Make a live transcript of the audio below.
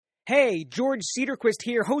Hey, George Cedarquist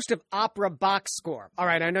here, host of Opera Box Score. All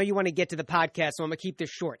right, I know you want to get to the podcast, so I'm going to keep this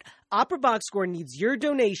short. Opera Box Score needs your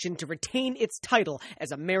donation to retain its title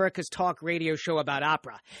as America's talk radio show about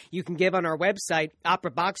opera. You can give on our website,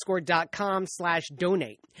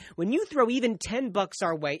 operaboxscore.com/donate. When you throw even $10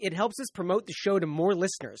 our way, it helps us promote the show to more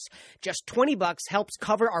listeners. Just $20 helps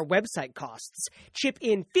cover our website costs. Chip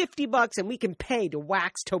in $50 and we can pay to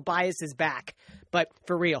wax Tobias's back. But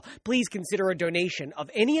for real, please consider a donation of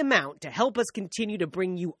any amount to help us continue to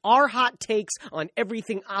bring you our hot takes on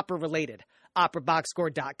everything opera-related.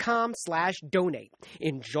 operaboxscore.com/donate.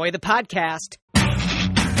 Enjoy the podcast.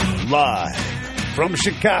 Live from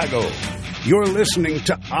Chicago, you're listening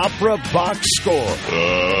to Opera Box Score.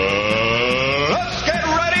 Let's get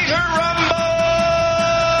ready to rumble!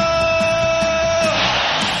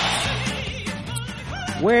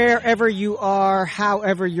 Wherever you are,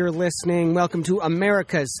 however you're listening, welcome to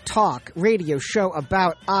America's talk radio show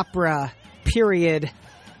about opera, period.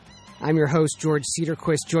 I'm your host, George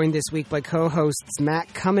Cedarquist, joined this week by co-hosts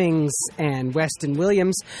Matt Cummings and Weston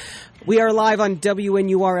Williams. We are live on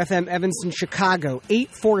WNUR-FM Evanston, Chicago.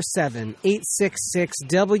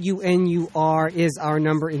 847-866-WNUR is our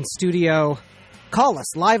number in studio. Call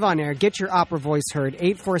us live on air. Get your opera voice heard.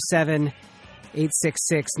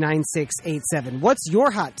 847-866-9687. What's your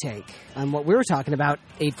hot take on what we were talking about?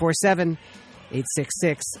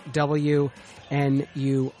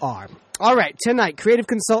 847-866-WNUR. All right, tonight, creative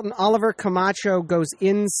consultant Oliver Camacho goes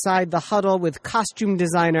inside the huddle with costume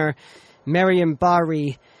designer Mariam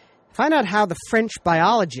Bari. Find out how the French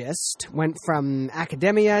biologist went from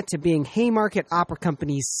academia to being Haymarket Opera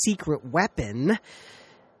Company's secret weapon.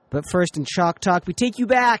 But first in Chalk Talk, we take you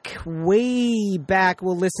back, way back.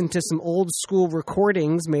 We'll listen to some old school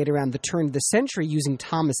recordings made around the turn of the century using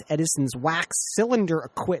Thomas Edison's wax cylinder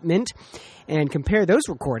equipment and compare those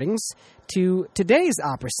recordings to today's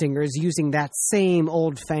opera singers using that same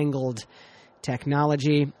old-fangled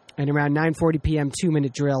technology. And around 9:40 p.m.,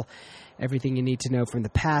 2-minute drill, everything you need to know from the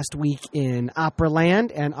past week in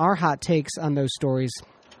Operaland and our hot takes on those stories.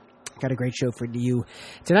 Got a great show for you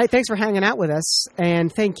tonight. Thanks for hanging out with us.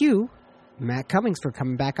 And thank you, Matt Cummings, for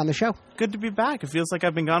coming back on the show. Good to be back. It feels like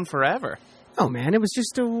I've been gone forever. Oh, man, it was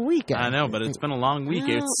just a week. I know, but it's been a long week.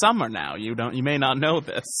 Well, it's summer now. You may not know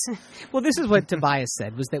this. Well, this is what Tobias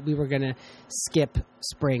said, was that we were going to skip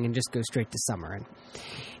spring and just go straight to summer.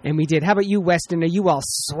 And we did. How about you, Weston? Are you all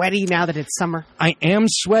sweaty now that it's summer? I am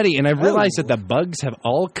sweaty, and I've realized that the bugs have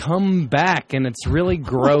all come back, and it's really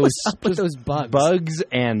gross. What's up with those bugs? Bugs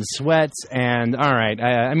and sweats, and all right.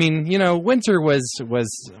 I mean, winter was.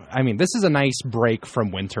 I mean, this is a nice break from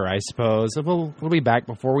winter, I suppose. We'll be back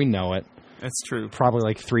before we know it. It's true. Probably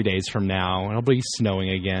like 3 days from now, and it'll be snowing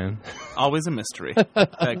again. Always a mystery.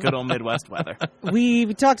 That good old Midwest weather.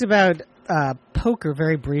 We talked about poker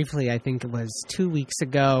very briefly, I think it was 2 weeks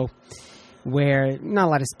ago, where not a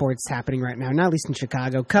lot of sports happening right now, not at least in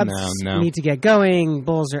Chicago. Cubs need to get going.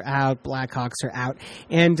 Bulls are out. Blackhawks are out.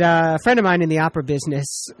 And a friend of mine in the opera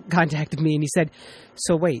business contacted me, and he said,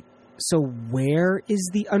 so where is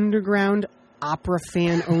the underground opera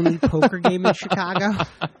fan only poker game in Chicago?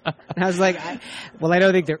 And I was like, I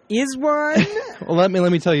don't think there is one. Well, let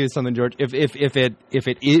me tell you something, George. If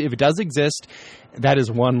it does exist, that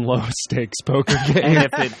is one low stakes poker game. And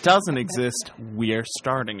if it doesn't exist, we're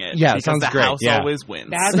starting it. Yeah, sounds great. House always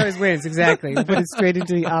wins. The house always wins, exactly. We put it straight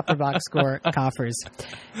into the Opera Box Score coffers.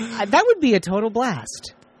 That would be a total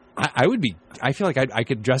blast. I feel like I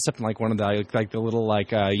could dress up in like one of the the little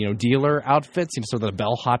dealer outfits, so the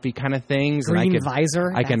bellhoppy kind of things. Green and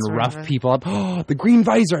visor. I can rough people up. Oh, the green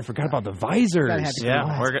visor! I forgot about the visors.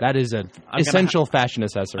 That is an essential fashion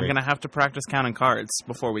accessory. I'm gonna have to practice counting cards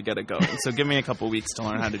before we get it going. So give me a couple weeks to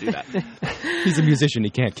learn how to do that. He's a musician;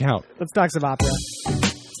 he can't count. Let's talk some opera.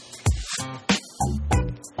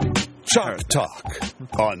 Chalk Talk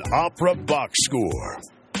on Opera Box Score.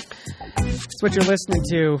 That's what you're listening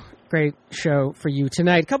to. Great show for you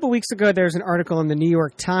tonight. A couple weeks ago, there's an article in the New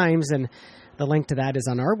York Times, and the link to that is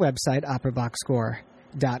on our website,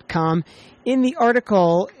 operaboxscore.com. In the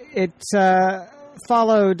article, it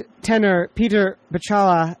followed tenor Peter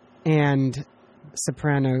Bacala and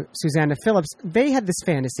soprano Susanna Phillips. They had this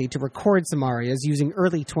fantasy to record some arias using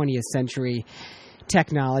early 20th century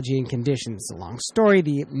technology and conditions. It's a long story.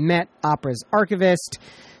 The Met Opera's archivist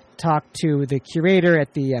talked to the curator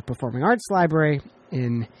at the Performing Arts Library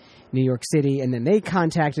in New York City, and then they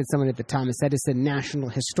contacted someone at the Thomas Edison National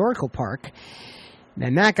Historical Park.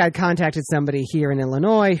 Then that guy contacted somebody here in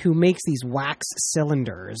Illinois who makes these wax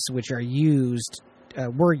cylinders, which were used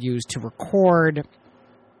to record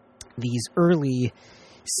these early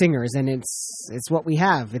singers, and it's what we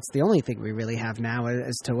have. It's the only thing we really have now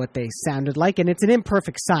as to what they sounded like, and it's an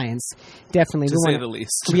imperfect science, definitely. To say the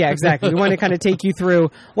least. Yeah, exactly. We want to kind of take you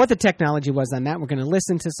through what the technology was on that. We're going to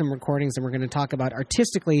listen to some recordings, and we're going to talk about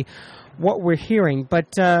artistically what we're hearing.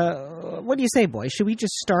 But what do you say, boys? Should we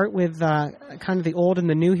just start with kind of the old and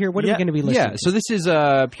the new here? What are we going to be listening to? Yeah, so this is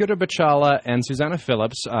Piotr Bacala and Susanna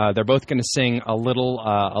Phillips. They're both going to sing a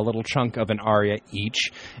little chunk of an aria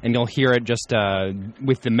each, and you'll hear it just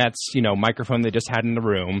with the Mets, microphone they just had in the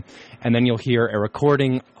room, and then you'll hear a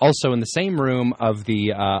recording also in the same room of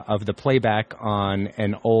the playback on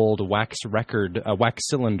an old wax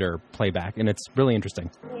cylinder playback, and it's really interesting.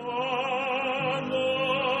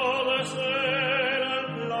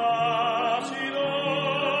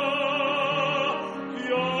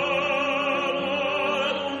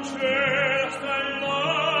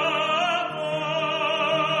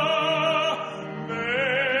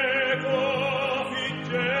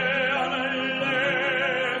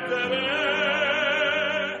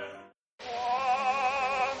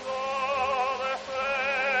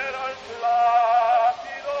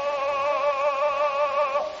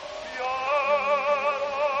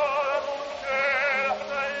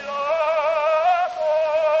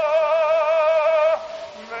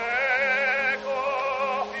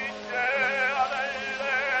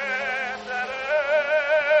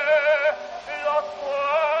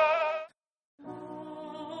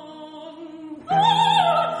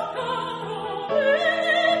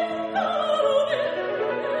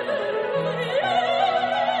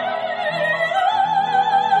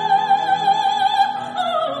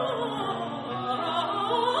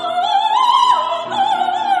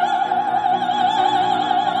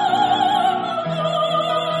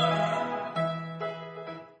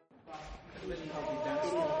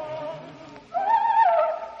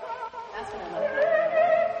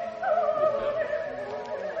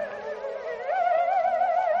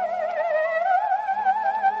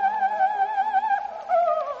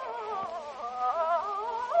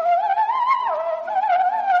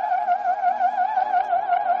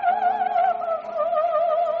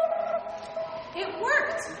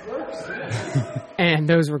 And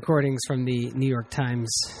those recordings from the New York Times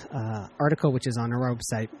article, which is on our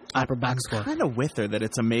website, Opera Box Score. I'm kind of with her that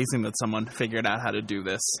it's amazing that someone figured out how to do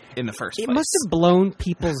this in the first place. It must have blown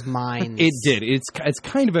people's minds. It did. It's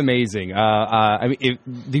kind of amazing.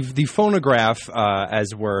 The phonograph,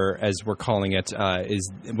 as we're calling it,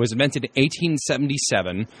 was invented in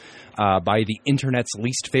 1877. By the Internet's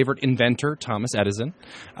least favorite inventor, Thomas Edison.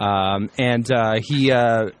 He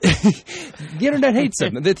the Internet hates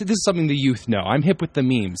him. This is something the youth know. I'm hip with the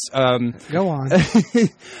memes. Go on.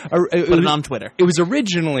 Put it on Twitter. It was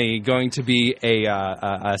originally going to be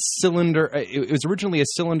a cylinder. It was originally a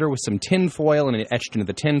cylinder with some tin foil, and it etched into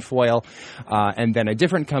the tin foil. And then a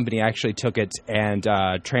different company actually took it and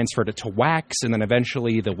transferred it to wax, and then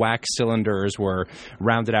eventually the wax cylinders were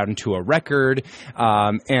rounded out into a record.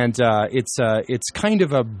 It's kind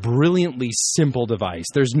of a brilliantly simple device.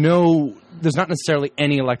 There's not necessarily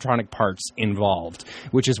any electronic parts involved,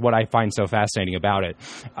 which is what I find so fascinating about it.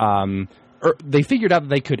 They figured out that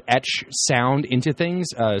they could etch sound into things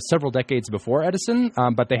several decades before Edison,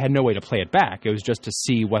 but they had no way to play it back. It was just to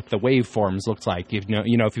see what the waveforms looked like. If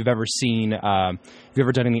you've ever seen, if you've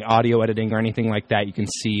ever done any audio editing or anything like that, you can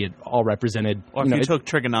see it all represented. Or if you took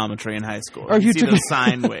trigonometry in high school, or if you see those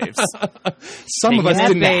sine waves. Some of us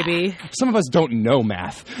didn't. Baby. Some of us don't know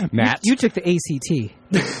math. Matt, You took the ACT,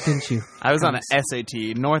 didn't you? I was on an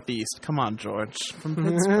SAT, Northeast. Come on, George. From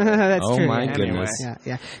Pittsburgh. That's oh true. my yeah. goodness.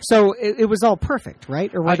 Yeah. So it was all perfect,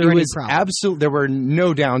 right? Or were there it any was problems? absolute. There were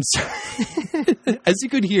no downsides. As you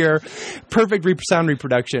could hear, perfect sound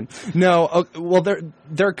reproduction. No, well, there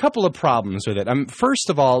are a couple of problems with it. First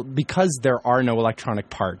of all, because there are no electronic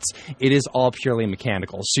parts, it is all purely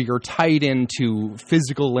mechanical. So you're tied into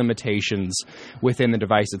physical limitations within the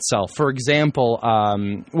device itself. For example,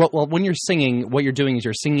 when you're singing, what you're doing is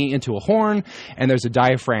you're singing into a horn, and there's a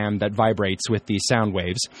diaphragm that vibrates with the sound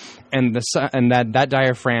waves, and that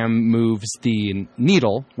diaphragm moves the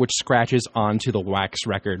needle, which scratches onto the wax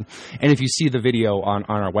record. And if you see the video on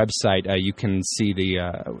our website, you can see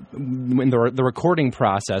in the recording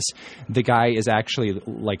process, the guy is actually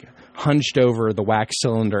like hunched over the wax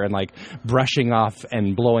cylinder and like brushing off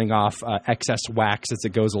and blowing off excess wax as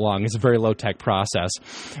it goes along. It's a very low-tech process.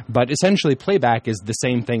 But essentially, playback is the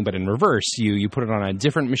same thing, but in reverse. You put it on a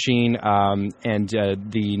different machine, and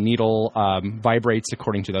the needle vibrates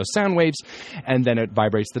according to those sound waves, and then it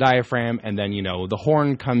vibrates the diaphragm, and then, the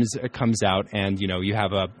horn comes out, and, you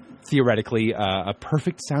have theoretically a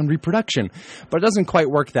perfect sound reproduction. But it doesn't quite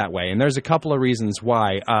work that way, and there's a couple of reasons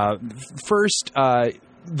why. First,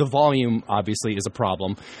 the volume obviously is a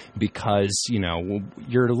problem because,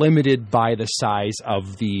 you're limited by the size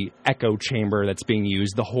of the echo chamber that's being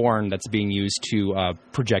used, the horn that's being used to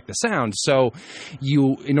project the sound. So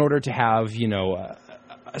in order to have,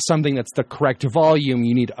 something that's the correct volume,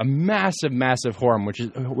 you need a massive, massive horn, which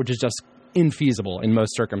is just infeasible in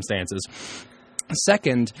most circumstances.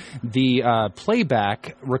 Second, the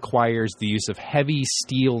playback requires the use of heavy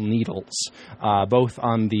steel needles, both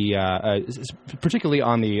on particularly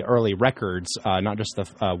on the early records, not just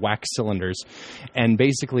the wax cylinders. And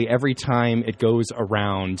basically, every time it goes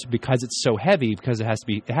around, because it's so heavy, because it has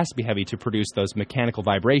to be heavy to produce those mechanical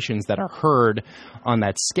vibrations that are heard on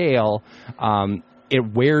that scale.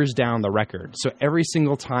 It wears down the record. So every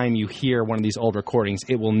single time you hear one of these old recordings,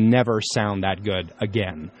 it will never sound that good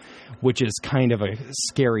again, which is kind of a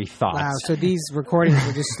scary thought. Wow, so these recordings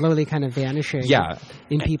were just slowly kind of vanishing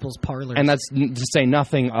in people's parlors. And that's to say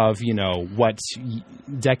nothing of, what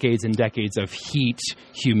decades and decades of heat,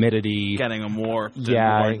 humidity. Getting them warped and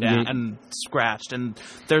worn down and scratched. And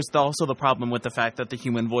there's also the problem with the fact that the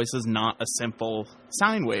human voice is not a simple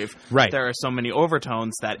sine wave. Right. There are so many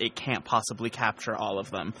overtones that it can't possibly capture all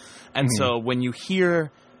of them. And so when you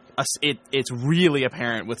hear it's really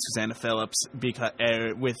apparent with Susanna Phillips because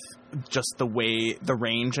with just the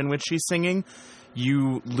range in which she's singing,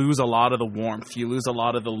 you lose a lot of the warmth. You lose a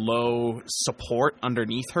lot of the low support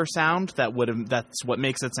underneath her sound. That's what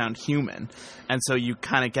makes it sound human. And so you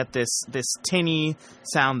kind of get this tinny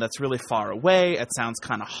sound that's really far away. It sounds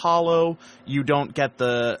kind of hollow. You don't get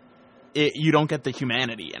the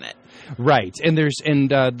humanity in it. Right. And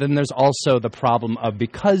then there's also the problem of,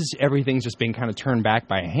 because everything's just being kind of turned back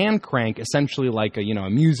by a hand crank, essentially like a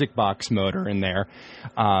music box motor in there,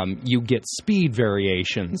 you get speed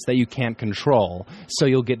variations that you can't control. So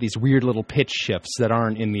you'll get these weird little pitch shifts that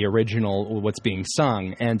aren't in the original what's being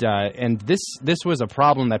sung. And this was a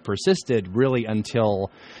problem that persisted really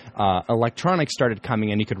until electronics started coming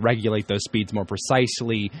in. You could regulate those speeds more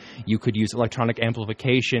precisely. You could use electronic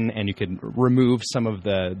amplification, and you could remove some of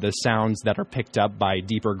the sounds that are picked up by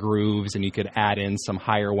deeper grooves, and you could add in some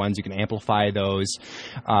higher ones. You can amplify those.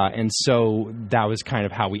 And so that was kind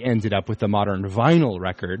of how we ended up with the modern vinyl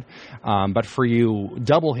record. But for you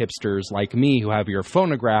double hipsters like me who have your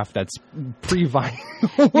phonograph that's pre-vinyl.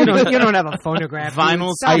 You don't have a phonograph.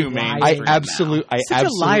 Vinyl's too mainstream.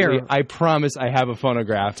 I promise I have a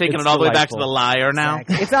phonograph. Taking it all the way back to the liar now.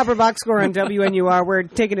 Exactly. It's Opera Box Score on WNUR. We're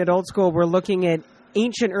taking it old school. We're looking at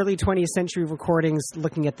ancient early 20th century recordings,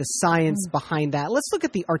 looking at the science behind that. Let's look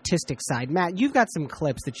at the artistic side. Matt, you've got some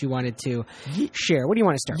clips that you wanted to share. What do you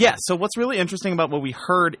want to start with? So what's really interesting about what we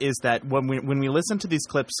heard is that when we listen to these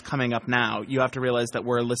clips coming up now, you have to realize that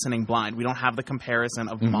we're listening blind. We don't have the comparison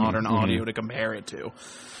of modern audio to compare it to.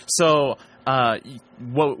 So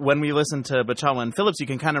when we listen to Bachala and Phillips, you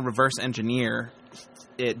can kind of reverse engineer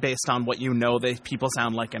it based on what people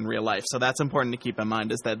sound like in real life. So that's important to keep in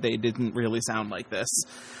mind, is that they didn't really sound like this.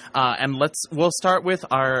 And we'll start with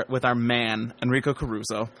our man, Enrico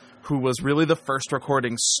Caruso, who was really the first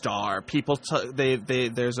recording star. People there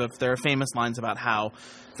are famous lines about how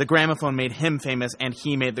the gramophone made him famous, and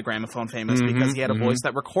he made the gramophone famous because he had a voice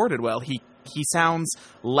that recorded well. He sounds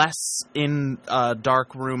less in a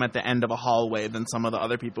dark room at the end of a hallway than some of the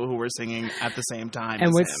other people who were singing at the same time.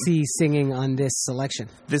 And what's he singing on this selection?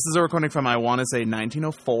 This is a recording from, I want to say,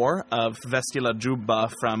 1904 of Vesti la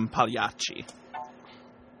Giubba from Pagliacci.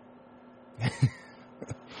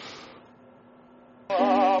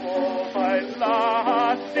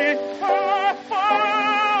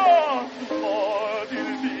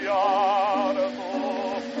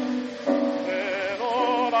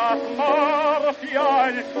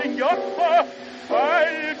 Il singhiozzo e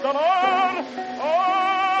il dolor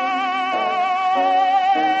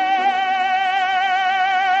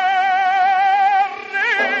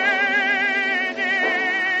ridi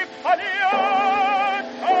Pagliaccio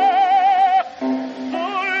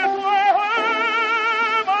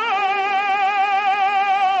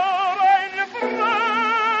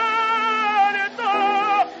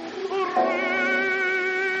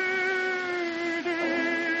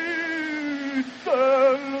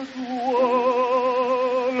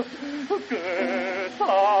sul tuo amore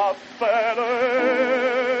il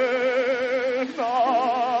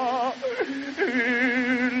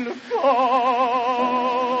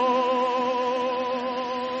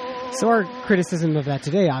So our criticism of that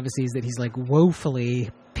today, obviously, is that he's like woefully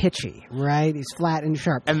pitchy, right? He's flat and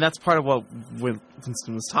sharp. And that's part of what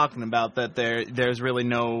Winston was talking about, that there's really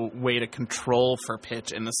no way to control for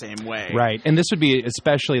pitch in the same way. Right, and this would be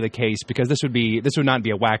especially the case because this would not be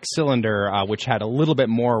a wax cylinder, which had a little bit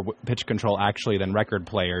more pitch control actually than record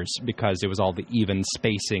players because it was all the even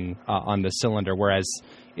spacing on the cylinder, whereas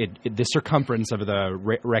the circumference of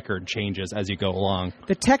the record changes as you go along.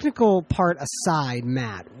 The technical part aside,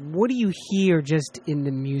 Matt, what do you hear just in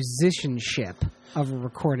the musicianship of a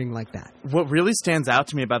recording like that? What really stands out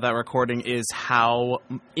to me about that recording is how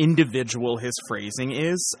individual his phrasing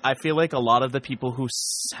is. I feel like a lot of the people who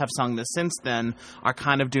have sung this since then are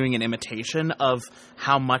kind of doing an imitation of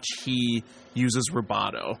how much he uses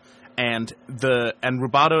rubato. And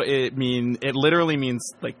rubato, it literally means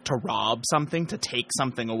like to rob something, to take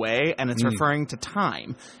something away, and it's referring to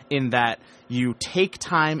time, in that you take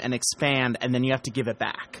time and expand, and then you have to give it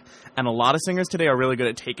back. And a lot of singers today are really good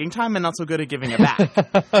at taking time and not so good at giving it back.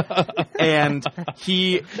 And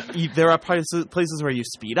there are places where you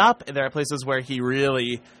speed up, and there are places where he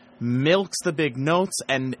really milks the big notes,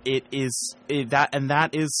 and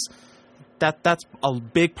that's a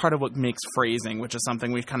big part of what makes phrasing, which is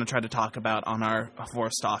something we've kind of tried to talk about on our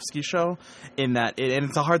Vorstovsky show, in that and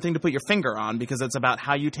it's a hard thing to put your finger on because it's about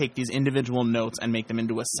how you take these individual notes and make them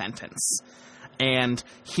into a sentence. And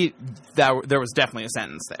there was definitely a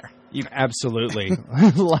sentence there. Absolutely.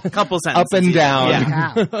 A couple sentences. Up and down.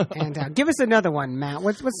 Yeah. And give us another one, Matt.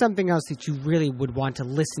 What's something else that you really would want to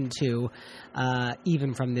listen to,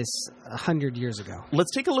 even from this 100 years ago? Let's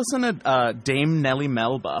take a listen to Dame Nellie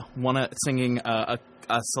Melba, singing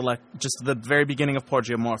just the very beginning of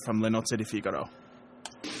Porgy Amor from Le Nozze di Figaro.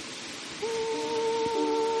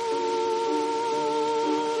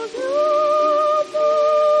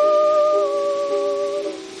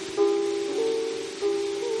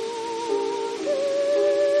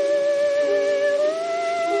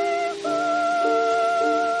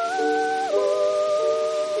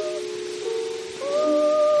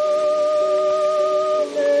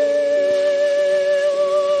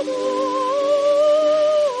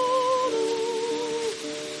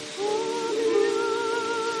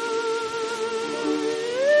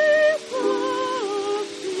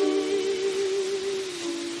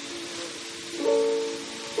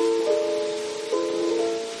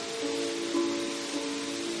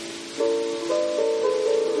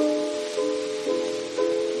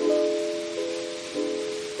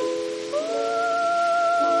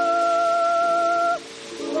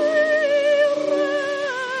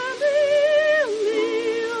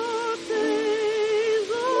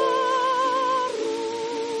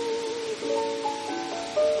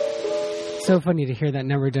 So funny to hear that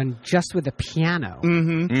number done just with a piano.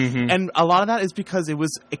 Mm-hmm. Mm-hmm. And a lot of that is because it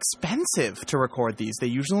was expensive to record these. They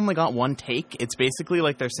usually only got one take. It's basically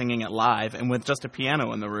like they're singing it live and with just a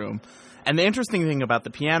piano in the room. And the interesting thing about the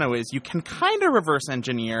piano is you can kind of reverse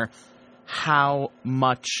engineer how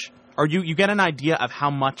much... Or you get an idea of how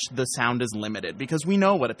much the sound is limited, because we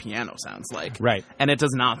know what a piano sounds like. Right. And it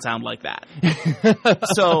does not sound like that.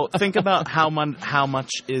 So think about how much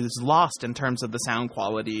is lost in terms of the sound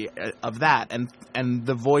quality of that. And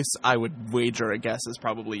the voice, I would wager, I guess, is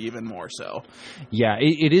probably even more so. Yeah,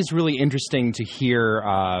 it is really interesting to hear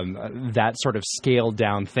that sort of scaled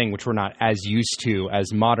down thing, which we're not as used to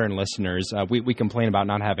as modern listeners. We complain about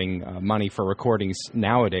not having money for recordings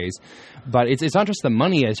nowadays. But it's not just the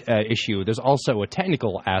money issue. There's also a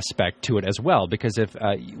technical aspect to it as well, because if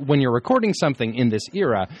when you're recording something in this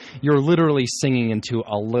era, you're literally singing into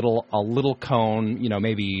a little cone,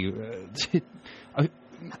 maybe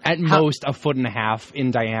at most a foot and a half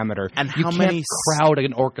in diameter. And you how can't many crowd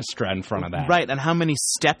an orchestra in front of that. Right, and how many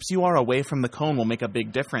steps you are away from the cone will make a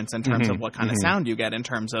big difference in terms of what kind of sound you get, in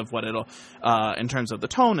terms of what it'll, in terms of the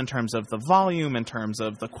tone, in terms of the volume, in terms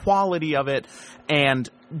of the quality of it, and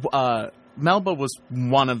Melba was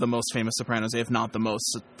one of the most famous sopranos, if not the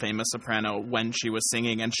most famous soprano, when she was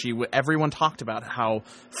singing, and everyone talked about how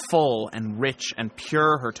full and rich and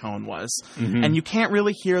pure her tone was. Mm-hmm. And you can't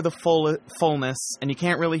really hear the fullness, and you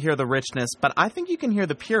can't really hear the richness, but I think you can hear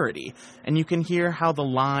the purity, and you can hear how the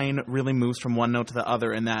line really moves from one note to the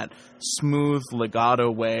other in that smooth legato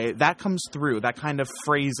way. That comes through, that kind of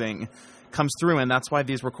phrasing comes through, and that's why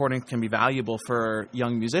these recordings can be valuable for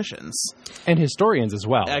young musicians. And historians as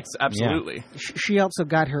well. Absolutely. Yeah. She also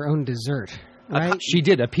got her own dessert, right? She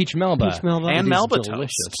did, a peach Melba. And Melba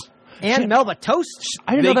delicious. Toast. And Melba Toast.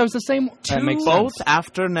 I didn't know that was the same. That makes both sense.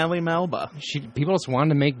 After Nellie Melba. People just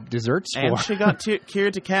wanted to make desserts for her. And she got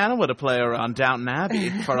Kira Tucanowa to play her on Downton Abbey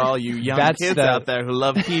for all you young kids out there who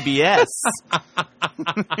love PBS.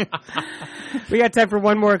 We got time for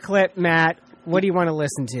one more clip, Matt. What do you want to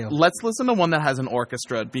listen to? Let's listen to one that has an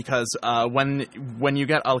orchestra, because when you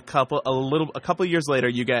get a couple of years later,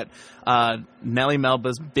 you get Nellie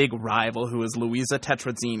Melba's big rival, who is Luisa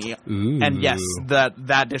Tetrazzini. Ooh. And yes,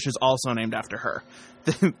 that dish is also named after her.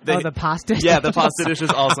 The pasta? Yeah, the pasta dish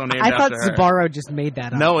is also named after her. I thought Sbarro just made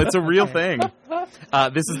that up. No, it's a real thing.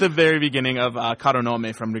 This is the very beginning of Caro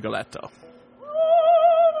Nome from Rigoletto.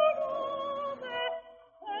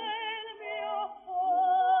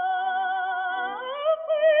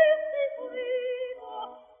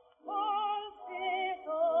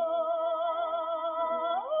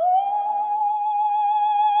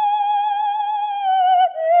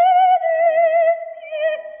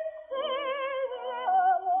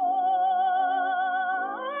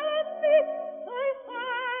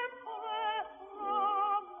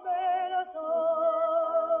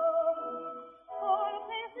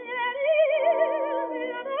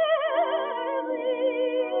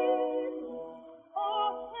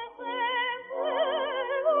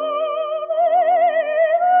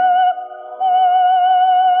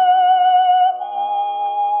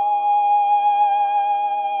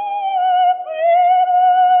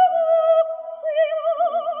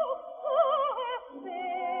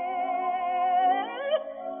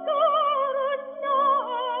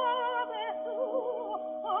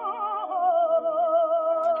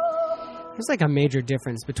 There's like a major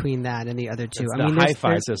difference between that and the other two. It's I mean, the there's- hi-fi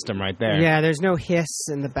there's- system right there. Yeah, there's no hiss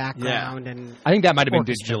in the background, and I think that might have been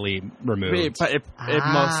Orchestra. digitally removed. It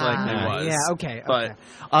most likely was. Yeah, okay. But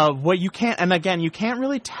what you can't, and again, you can't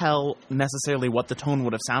really tell necessarily what the tone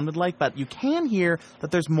would have sounded like, but you can hear that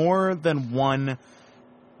there's more than one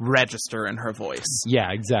register in her voice. Yeah,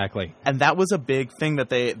 exactly. And that was a big thing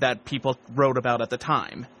that people wrote about at the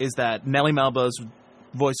time, is that Nellie Melba's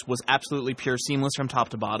voice was absolutely pure, seamless from top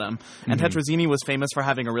to bottom. And Tetrazzini was famous for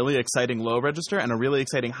having a really exciting low register and a really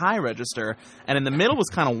exciting high register. And in the middle was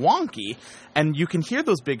kind of wonky. And you can hear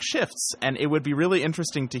those big shifts. And it would be really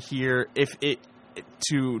interesting to hear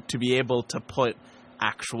to be able to put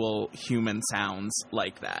actual human sounds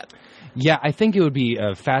like that. Yeah, I think it would be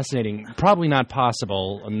fascinating. Probably not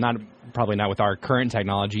possible. Probably not with our current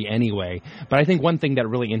technology anyway. But I think one thing that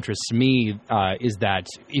really interests me is that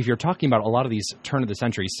if you're talking about a lot of these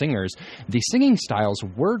turn-of-the-century singers, the singing styles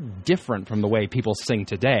were different from the way people sing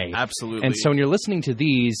today. Absolutely. And so when you're listening to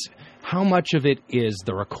these, how much of it is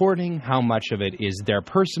the recording? How much of it is their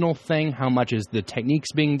personal thing? How much is the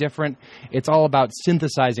techniques being different? It's all about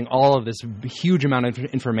synthesizing all of this huge amount of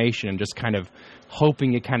information and just kind of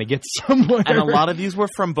hoping it kind of gets somewhere. And a lot of these were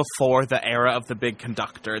from before the era of the big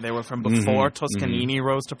conductor. They were from before Toscanini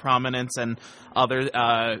rose to prominence, and other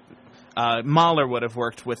Mahler would have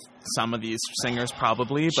worked with some of these singers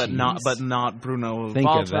probably, but not Bruno Think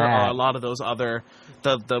of Walter that. or a lot of those other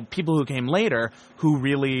the people who came later who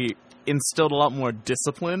really instilled a lot more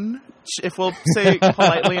discipline, if we'll say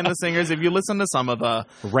politely, in the singers. If you listen to some of the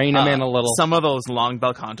Rein them in a little. some of those long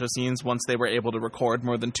bel canto scenes, once they were able to record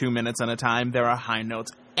more than 2 minutes at a time, there are high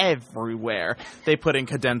notes everywhere. They put in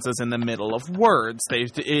cadenzas in the middle of words.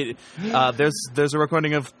 There's a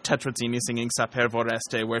recording of Tetrazzini singing Saper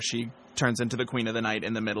Voreste where she turns into the Queen of the Night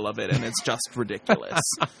in the middle of it, and it's just ridiculous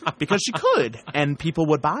because she could, and people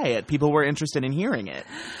would buy it. People were interested in hearing it.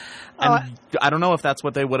 And I don't know if that's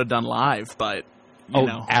what they would have done live, but you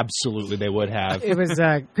know. Absolutely they would have. It was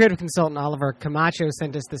creative consultant Oliver Camacho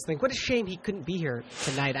sent us this thing. What a shame he couldn't be here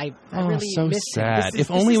tonight. I really so miss him. sad. This If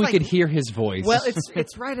only is we like- could hear his voice. Well,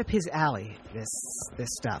 it's right up his alley. This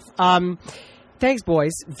stuff. Thanks,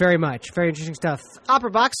 boys, very much. Very interesting stuff. Opera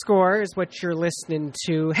Box Score is what you're listening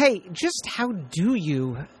to. Hey, just how do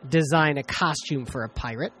you design a costume for a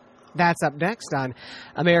pirate? That's up next on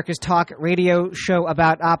America's Talk radio show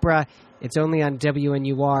about opera. It's only on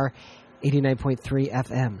WNUR 89.3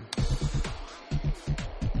 FM.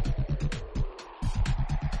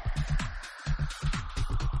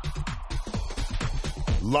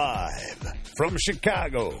 Live from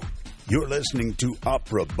Chicago, you're listening to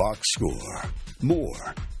Opera Box Score.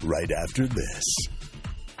 More right after this.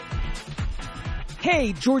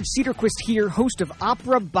 Hey, George Cedarquist here, host of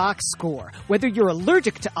Opera Box Score. Whether you're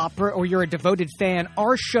allergic to opera or you're a devoted fan,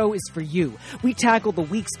 our show is for you. We tackle the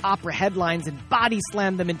week's opera headlines and body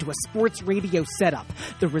slam them into a sports radio setup.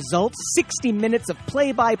 The result? 60 minutes of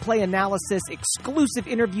play-by-play analysis, exclusive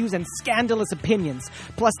interviews, and scandalous opinions.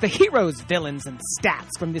 Plus the heroes, villains, and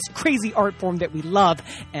stats from this crazy art form that we love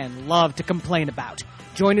and love to complain about.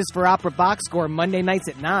 Join us for Opera Box Score Monday nights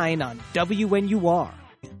at 9 on WNUR.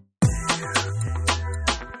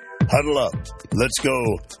 Huddle up. Let's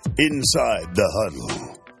go inside the huddle.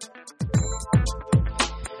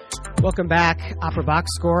 Welcome back. Opera Box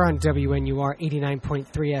Score on WNUR 89.3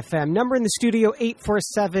 FM. Number in the studio,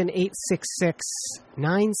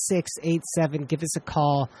 847-866-9687. Give us a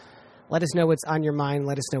call. Let us know what's on your mind.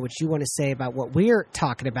 Let us know what you want to say about what we're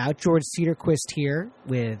talking about. George Cedarquist here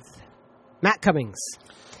with Matt Cummings.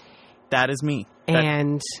 That is me.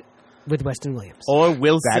 And with Weston Williams. Or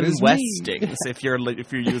Wilson That is Westings, if you're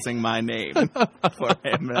using my name for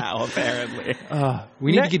him now, apparently.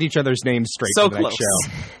 We need to get each other's names straight So for the next close.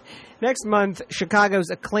 show. Next month, Chicago's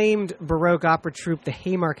acclaimed Baroque opera troupe, the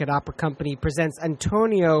Haymarket Opera Company, presents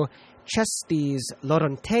Antonio Cesti's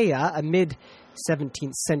Lorontea, a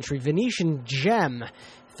mid-17th century Venetian gem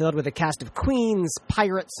filled with a cast of queens,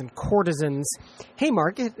 pirates, and courtesans.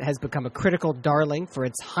 Haymarket has become a critical darling for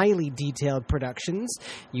its highly detailed productions,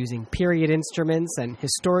 using period instruments and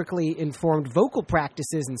historically informed vocal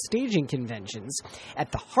practices and staging conventions,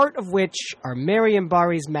 at the heart of which are Miriam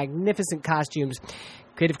Bari's magnificent costumes.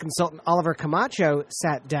 Creative consultant Oliver Camacho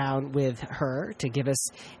sat down with her to give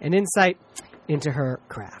us an insight into her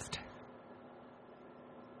craft.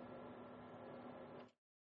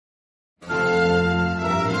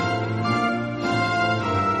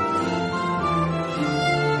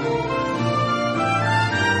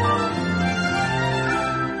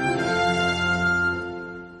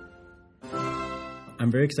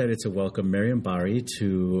 I'm very excited to welcome Miriam Bari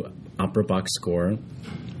to Opera Box Score.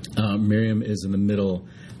 Miriam is in the middle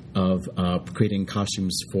of creating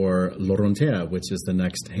costumes for Lorontea, which is the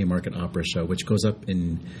next Haymarket Opera show, which goes up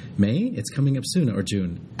in May. It's coming up soon, or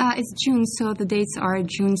June? It's June, so the dates are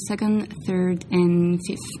June 2nd, 3rd, and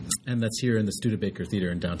 5th. And that's here in the Studebaker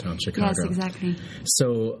Theater in downtown Chicago. Yes, exactly.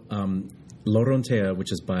 So Lorontea,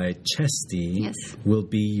 which is by Cesti, Yes. will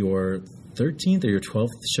be your 13th or your 12th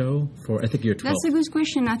show for, I think, your 12th. That's a good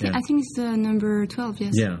question. I think it's the number 12,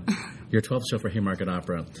 yes. Yeah, your 12th show for Haymarket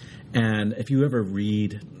Opera. And if you ever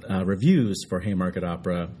read reviews for Haymarket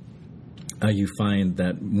Opera, you find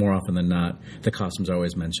that more often than not, the costumes are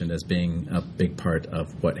always mentioned as being a big part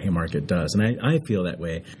of what Haymarket does. And I feel that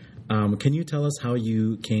way. Can you tell us how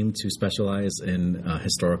you came to specialize in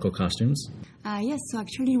historical costumes? Yes, so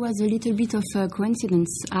actually it was a little bit of a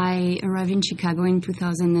coincidence. I arrived in Chicago in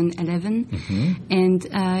 2011, and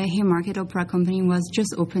Haymarket Opera Company was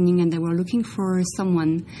just opening, and they were looking for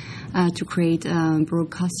someone to create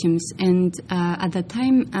Baroque costumes. And at that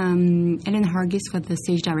time, Ellen Hargis was the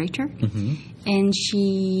stage director, and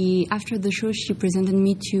she, after the show, she presented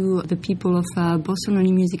me to the people of Boston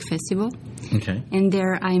Only Music Festival. Okay. And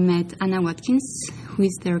there I met Anna Watkins, who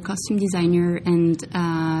is their costume designer, and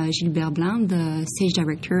Gilbert Blin, the stage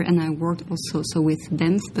director, and I worked also with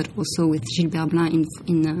them, but also with Gilbert Blin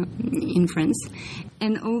in France.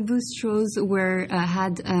 And all those shows were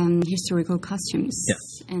had historical costumes,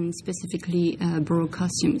 Yes. and specifically Baroque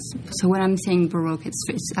costumes. So when I'm saying Baroque, it's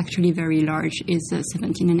actually very large, is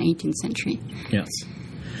 17th and 18th century. Yes.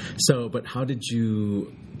 So, but how did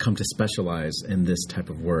you come to specialize in this type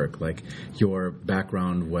of work? Like, your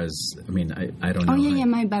background was, I mean, I don't know. Oh, yeah,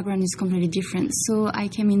 my background is completely different. So I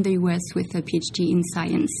came in the U.S. with a PhD in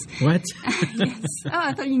science. What? Yes. Oh,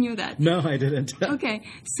 I thought you knew that. No, I didn't. Okay,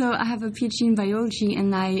 so I have a PhD in biology,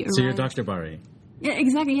 and I arrived... So you're Dr. Bari. Yeah,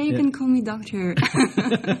 exactly. Yeah, you can call me doctor.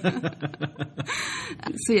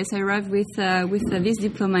 So yes, I arrived with this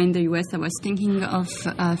diploma in the U.S. I was thinking of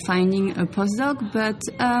finding a postdoc, but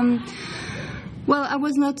well, I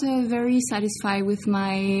was not very satisfied with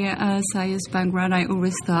my science background. I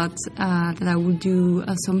always thought that I would do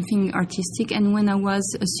something artistic. And when I was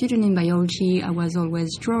a student in biology, I was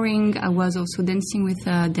always drawing. I was also dancing with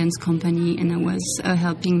a dance company, and I was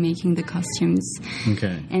helping making the costumes.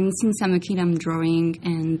 Okay. And since I'm a kid, I'm drawing,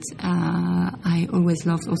 and I always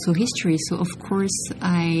loved also history. So, of course,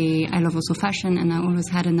 I love also fashion, and I always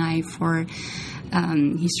had an eye for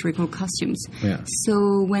historical costumes. Yeah.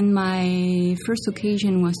 So when my first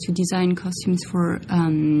occasion was to design costumes for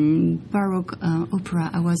Baroque opera,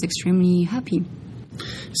 I was extremely happy.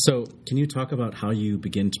 So can you talk about how you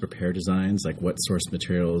begin to prepare designs? Like, what source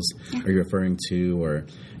materials are you referring to? Or,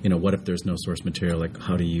 what if there's no source material? Like,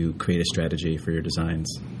 how do you create a strategy for your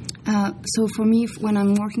designs? So for me, when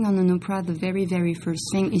I'm working on an opera, the very, very first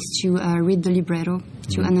thing is to read the libretto,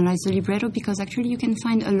 to analyze the libretto, because actually you can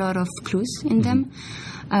find a lot of clues in them.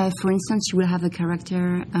 For instance, you will have a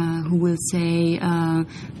character who will say,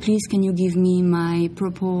 please, can you give me my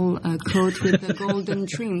purple coat with the golden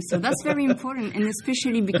trim? So that's very important, and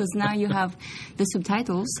especially because now you have the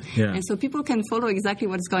subtitles, and so people can follow exactly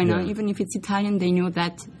what's going on. Even if it's Italian, they know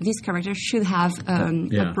that this character should have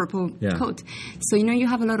a purple coat. So, you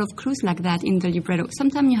have a lot of clues like that in the libretto.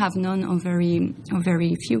 Sometimes you have none or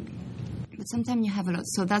very few. but sometimes you have a lot.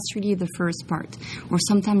 So that's really the first part. Or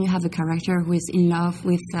sometimes you have a character who is in love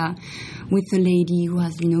with a lady who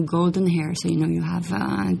has, golden hair. So, you have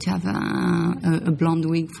to have a blonde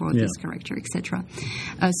wig for this character, etc.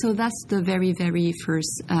 So that's the very, very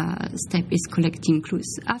first step, is collecting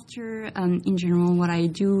clues. After, in general, what I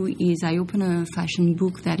do is I open a fashion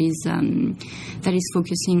book that is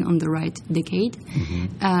focusing on the right decade.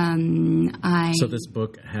 So this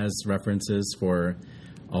book has references for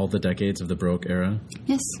all the decades of the Baroque era?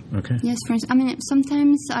 Yes. Okay. Yes, for instance,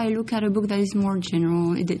 sometimes I look at a book that is more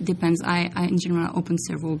general. It depends. I in general, open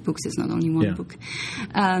several books. It's not only one book.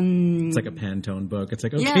 It's like a Pantone book. It's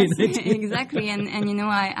like, okay. Yes, exactly. And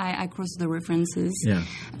I cross the references. Yeah.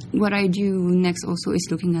 What I do next also is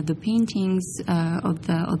looking at the paintings of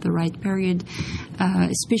the right period,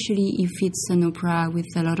 especially if it's an opera with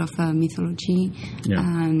a lot of mythology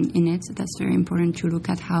in it. That's very important to look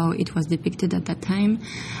at how it was depicted at that time.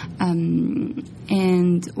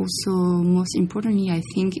 And also, most importantly, I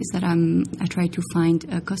think, is that I try to find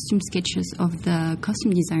costume sketches of the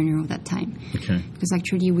costume designer of that time. Okay. Because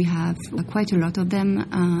actually we have quite a lot of them.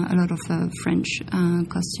 A lot of French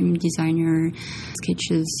costume designer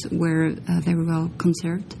sketches were very well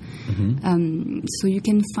conserved. So you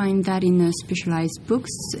can find that in specialized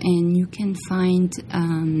books, and you can find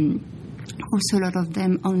also a lot of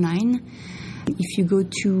them online. If you go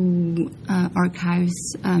to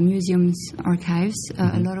archives, museums archives,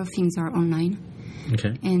 a lot of things are online.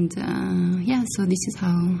 Okay. And so this is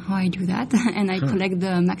how I do that. And I collect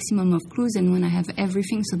the maximum of clues, and when I have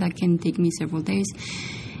everything, so that can take me several days,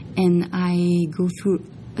 and I go through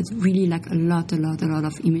really like a lot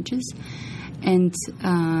of images. And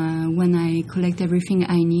when I collect everything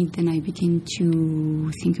I need, then I begin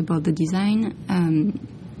to think about the design.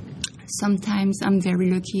 Sometimes I'm very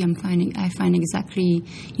lucky. I find exactly,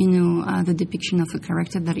 the depiction of a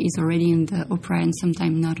character that is already in the opera, and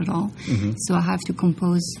sometimes not at all. So I have to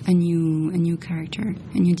compose a new character,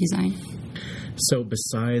 a new design. So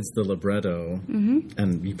besides the libretto,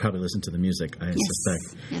 and you probably listen to the music, I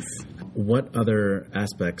suspect. Yes. What other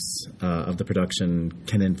aspects of the production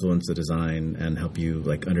can influence the design and help you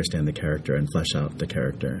understand the character and flesh out the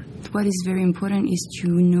character? What is very important is to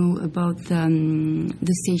know about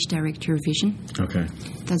the stage director vision. Okay.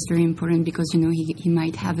 That's very important because, he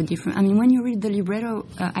might have a different... when you read the libretto,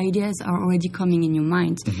 ideas are already coming in your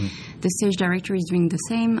mind. The stage director is doing the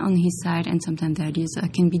same on his side, and sometimes the ideas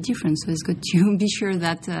can be different. So it's good to be sure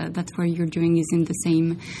that what you're doing is in the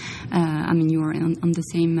same... you're on the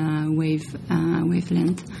same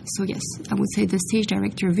wavelength. So yes, I would say the stage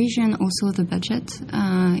director vision, also the budget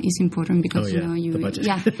is important because the budget.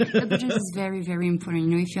 The budget is very, very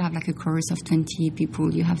important. If you have a chorus of 20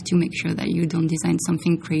 people, you have to make sure that you don't design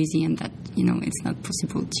something crazy and that it's not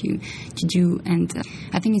possible to do. And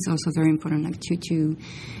I think it's also very important to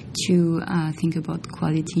think about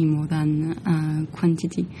quality more than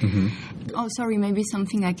quantity. Oh, sorry, maybe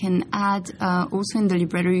something I can add. Also in the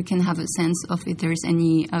libretto, you can have a sense of if there's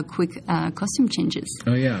any quick costume changes.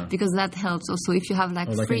 Oh, yeah. Because that helps also if you have like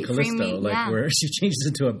in Callisto, where she changes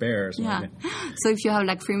into a bear or something. Yeah. So if you have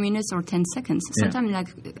 3 minutes or 10 seconds, sometimes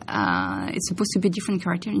it's supposed to be a different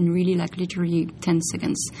character in really literally 10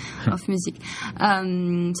 seconds of music.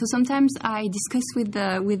 So sometimes I discuss with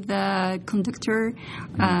the conductor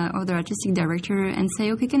or the artistic director and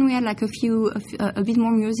say, okay, can we add a bit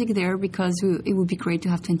more music there, because it would be great to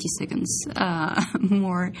have 20 seconds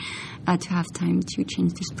more to have time to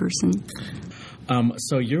change this person.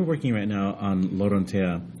 So you're working right now on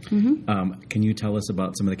Laurentia. Can you tell us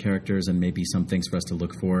about some of the characters and maybe some things for us to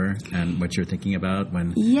look for and what you're thinking about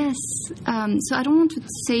when? Yes. So I don't want to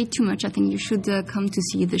say too much. I think you should come to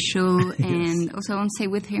see the show. And also I want to say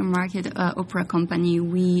with Haymarket Opera Company,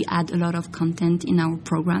 we add a lot of content in our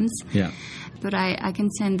programs. Yeah. But I can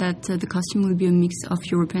say that the costume will be a mix of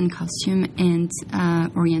European costume and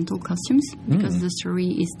Oriental costumes, because the story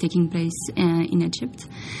is taking place in Egypt.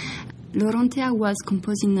 Laurentia was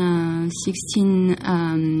composed in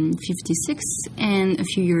 1656, and a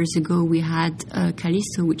few years ago we had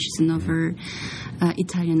Callisto, which is another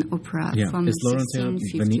Italian opera from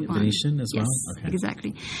 1651. Venetian as well? Yes, okay.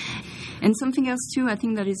 Exactly. And something else too, I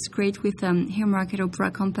think that is great with Haymarket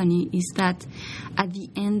Opera Company is that at the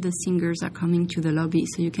end the singers are coming to the lobby,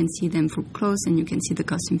 so you can see them from close and you can see the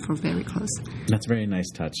costume from very close. That's a very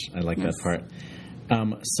nice touch. I like that part.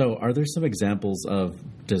 So are there some examples of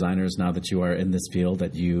designers now that you are in this field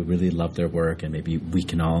that you really love their work, and maybe we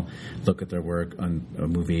can all look at their work on a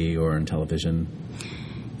movie or on television?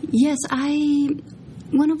 Yes,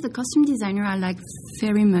 One of the costume designer I like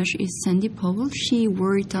very much is Sandy Powell. She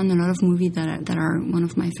worked on a lot of movies that are one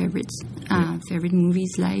of my favorites. Favorite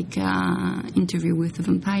movies like Interview with the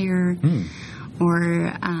Vampire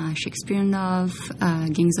or Shakespeare in Love,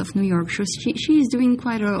 Gangs of New York. So she is doing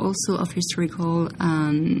quite a lot also of historical.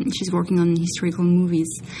 She's working on historical movies.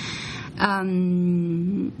 So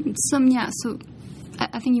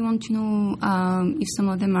I think you want to know if some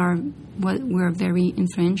of them were very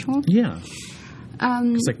influential. Yeah.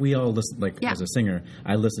 It's like we all listen, as a singer,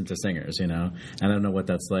 I listen to singers, you know, and I don't know what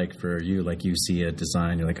that's like for you. Like you see a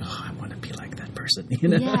design, you're like, oh, I want to be like that person, you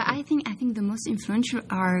know? Yeah, I think the most influential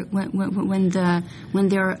are when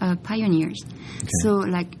they're pioneers. Okay. So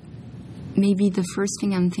like maybe the first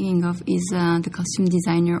thing I'm thinking of is the costume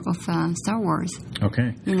designer of Star Wars.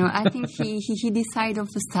 Okay. You know, I think he decided of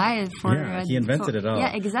the style for... Yeah, he invented it all.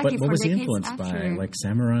 Yeah, exactly. But what was he influenced by? Like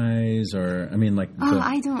samurais or... I mean, like...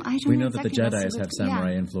 I don't we know exactly that the Jedis have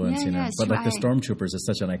samurai influence, you know. But like the Stormtroopers is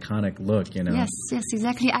such an iconic look, you know. Yes,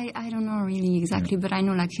 exactly. I don't know really exactly, but I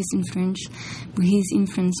know like his influence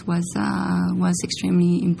was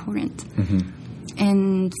extremely important. Mm-hmm.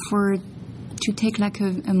 And to take like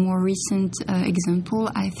a more recent example,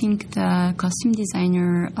 I think the costume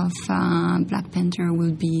designer of Black Panther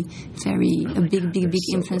will be a big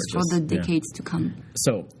influence for the decades to come.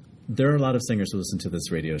 So there are a lot of singers who listen to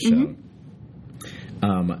this radio show.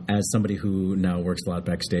 Mm-hmm. As somebody who now works a lot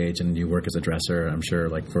backstage and you work as a dresser, I'm sure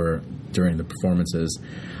like during the performances,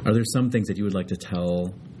 are there some things that you would like to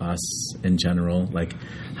tell us in general, like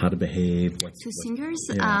how to behave? To singers?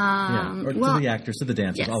 Or to the actors, to the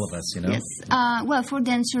dancers, all of us, you know? Yes. Well, for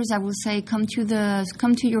dancers, I will say come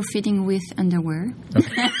to your fitting with underwear.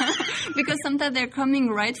 Okay. Because sometimes they're coming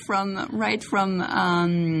right from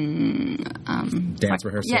dance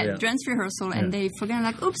rehearsal. Yeah, dance rehearsal, and they forget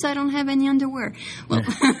like, oops, I don't have any underwear. Well,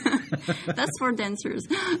 that's for dancers.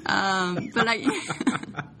 But like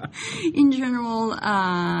in general,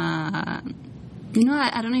 you know,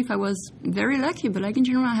 I don't know if I was very lucky, but like in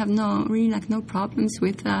general, I have no problems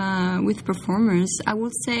with performers. I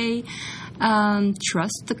would say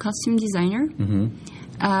trust the costume designer. Mm-hmm.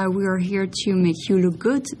 We are here to make you look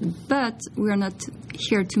good, but we are not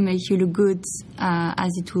here to make you look good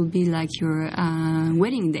as it will be like your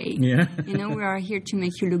wedding day. Yeah. You know, we are here to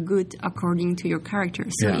make you look good according to your character.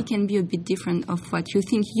 So it can be a bit different of what you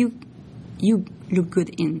think you look good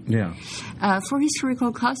in. Yeah. For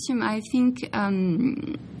historical costume, I think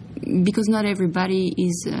because not everybody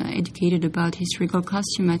is educated about historical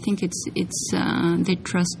costume, I think they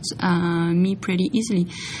trust me pretty easily.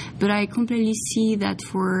 But I completely see that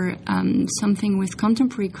for something with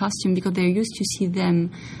contemporary costume, because they're used to see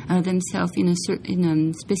themselves in a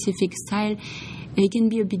specific style, it can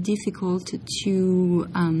be a bit difficult to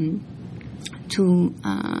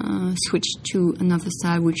switch to another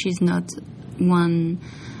style, which is not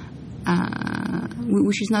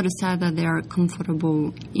a style that they are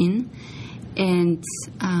comfortable in. And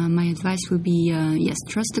my advice would be, yes,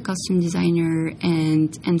 trust the costume designer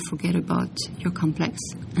and forget about your complex.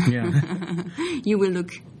 Yeah. You will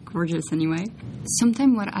look gorgeous anyway.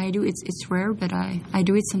 Sometimes what I do, it's rare, but I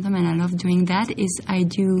do it sometimes, and I love doing that, is I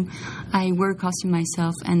wear a costume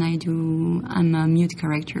myself, and I'm a mute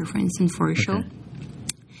character, for instance, for a show.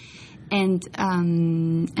 And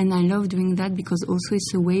I love doing that because also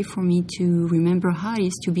it's a way for me to remember how it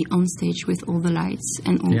is to be on stage with all the lights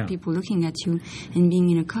and all the people looking at you and being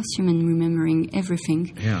in a costume and remembering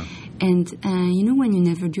everything. Yeah. And you know, when you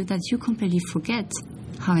never do that, you completely forget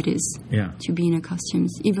how it is to be in a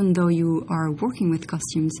costumes, even though you are working with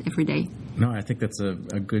costumes every day. No, I think that's a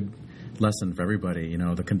good lesson for everybody. You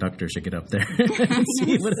know, the conductor should get up there and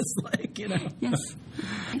see what it's like, you know. Yes.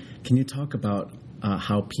 Can you talk about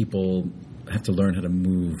how people have to learn how to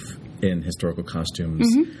move in historical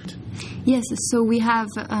costumes? Mm-hmm. Yes, so we have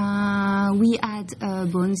we add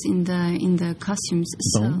bones in the costumes.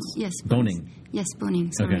 Bones? So, yes, boning. Yes,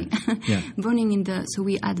 boning. Sorry. Okay. Yeah. Boning so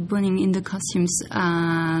we add boning in the costumes,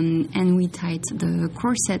 and we tight the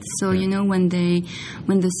corset. So you know, when the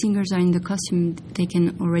singers are in the costume, they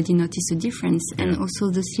can already notice a difference. Yeah. And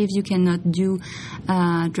also the sleeves, you cannot do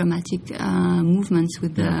dramatic movements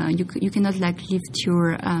with the. You cannot like lift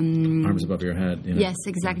your arms above your head. You know? Yes,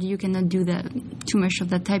 exactly. You cannot do too much of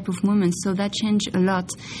that type of movement. So that changed a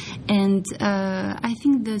lot, and I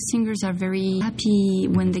think the singers are very happy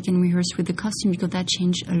when they can rehearse with the costume, because that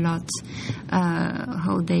changed a lot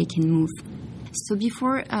how they can move. So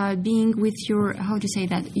before being with your, how to say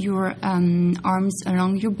that, your arms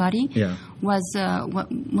along your body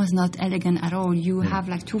was not elegant at all. You have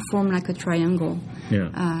like to form like a triangle.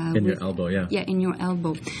 In your elbow, Yeah, in your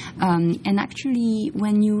elbow. And actually,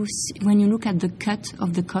 when you look at the cut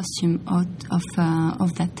of the costume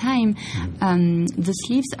of that time, the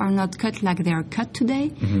sleeves are not cut like they are cut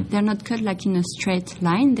today. They're not cut like in a straight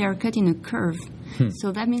line. They are cut in a curve.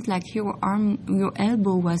 So that means like your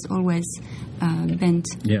elbow was always bent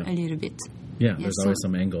a little bit. Yeah, there's always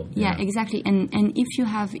some angle. Yeah, exactly. And if you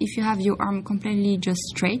have your arm completely just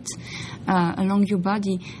straight along your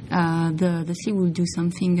body, the sleeve will do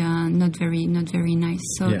something not very nice.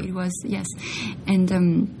 So it was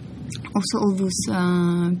and. Also, all those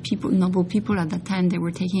noble people at that time, they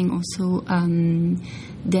were taking also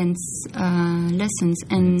dance lessons,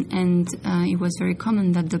 and it was very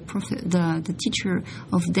common that the teacher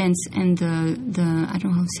of dance and the I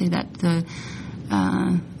don't know how to say that, the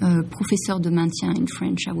professeur de maintien in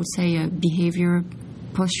French, I would say behavior,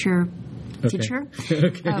 posture teacher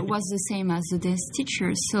was the same as the dance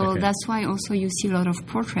teacher. So that's why also you see a lot of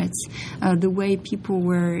portraits, the way people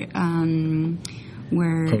were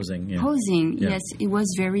posing. Yes, it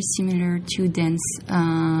was very similar to dance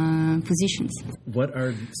positions. What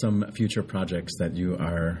are some future projects that you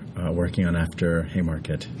are working on after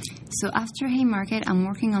Haymarket? So after Haymarket, I'm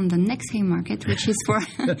working on the next Haymarket, which is for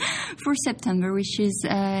for September, which is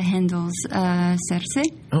Handel's Circe.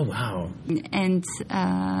 Oh, wow. And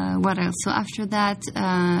what else? So after that,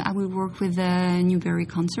 I will work with the Newberry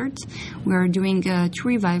concert. We're doing two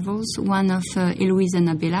revivals, one of Héloïse and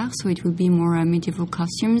Abélard, so it will be more medieval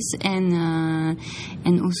costumes, and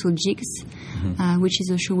also Jigs, which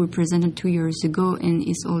is a show we presented 2 years ago, and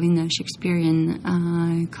it's all in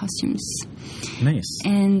Shakespearean costumes. Nice.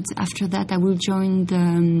 And after that, I will join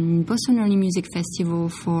the Boston Early Music Festival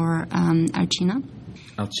for Alcina.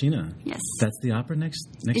 Alcina? Yes. That's the opera next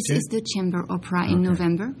year? It's the chamber opera in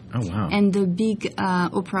November. Oh, wow. And the big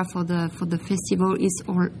opera for the festival is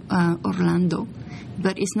Orlando.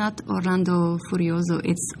 But it's not Orlando Furioso,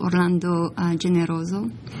 it's Orlando Generoso,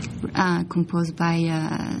 composed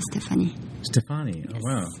by Stefani. Stefani, oh,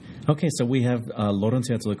 wow. Okay, so we have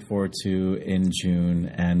Laurentia to look forward to in June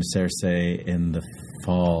and Circe in the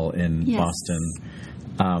fall in Boston.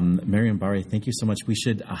 Mariam Barry, thank you so much.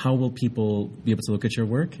 How will people be able to look at your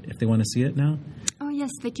work if they want to see it now? Oh, yes,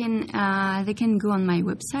 they can go on my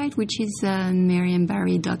website, which is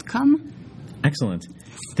mariambarry.com. Excellent.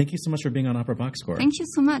 Thank you so much for being on Opera Box Score. Thank you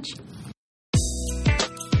so much.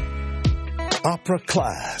 Opera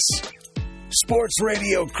Class. Sports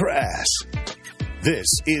Radio Crass. This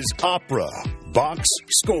is Opera Box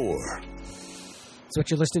Score. That's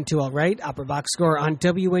what you're listening to, all right. Opera Box Score on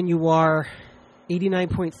WNUR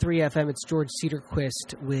 89.3 FM. It's George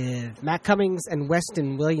Cedarquist with Matt Cummings and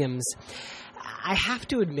Weston Williams. I have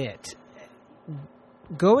to admit,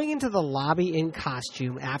 going into the lobby in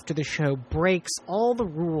costume after the show breaks all the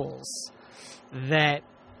rules that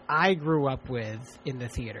I grew up with in the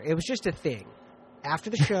theater. It was just a thing. After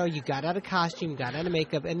the show, you got out of costume, got out of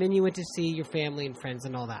makeup, and then you went to see your family and friends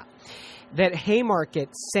and all that. That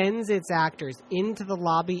Haymarket sends its actors into the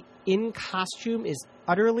lobby in costume is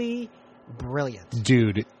utterly brilliant.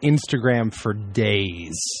 Dude, Instagram for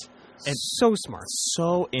days. It's so smart.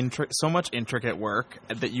 So much intricate work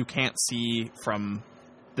that you can't see from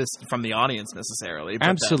the audience necessarily, but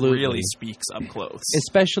absolutely that really speaks up close.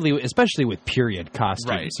 Especially with period costumes.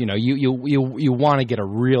 Right. You know, you want to get a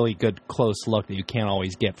really good close look that you can't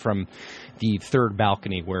always get from the third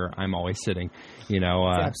balcony where I'm always sitting. You know,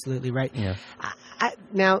 absolutely right. Yeah.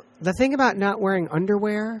 Now, the thing about not wearing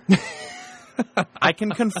underwear. I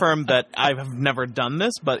can confirm that I have never done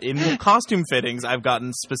this, but in costume fittings, I've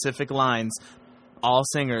gotten specific lines. All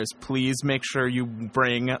singers, please make sure you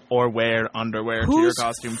bring or wear underwear to your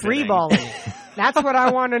costume fitting. Freeballing? That's what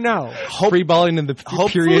I want to know. Freeballing in the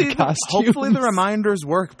period costume. Hopefully the reminders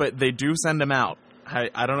work, but they do send them out.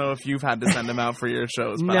 I don't know if you've had to send them out for your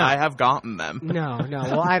shows, but I have gotten them. No.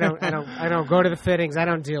 Well, I don't go to the fittings. I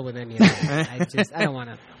don't deal with any of that. I don't want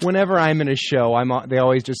to. Whenever I'm in a show, they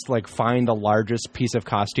always just like find the largest piece of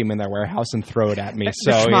costume in their warehouse and throw it at me.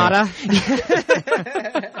 So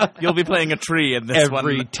you'll be playing a tree in this one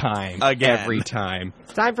every time. Again. Every time.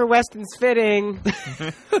 It's time for Weston's fitting.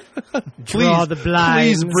 Draw the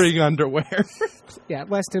blinds. Please bring underwear. Yeah,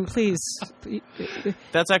 Weston, please.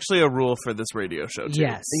 That's actually a rule for this radio show, too.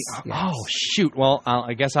 Yes. Oh, shoot. Well,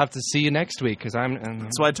 I guess I'll have to see you next week, because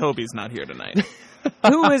That's why Toby's not here tonight.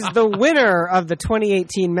 Who is the winner of the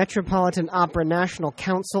 2018 Metropolitan Opera National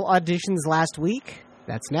Council auditions last week?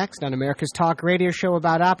 That's next on America's Talk radio show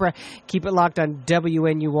about opera. Keep it locked on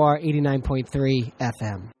WNUR 89.3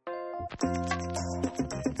 FM.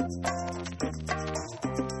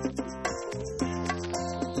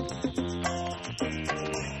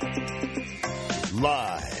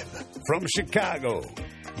 Live from Chicago,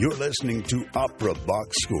 you're listening to Opera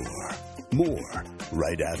Box Score. More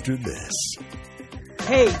right after this.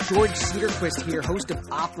 Hey, George Cedarquist here, host of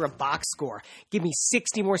Opera Box Score. Give me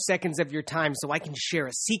 60 more seconds of your time so I can share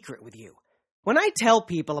a secret with you. When I tell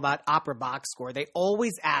people about Opera Box Score, they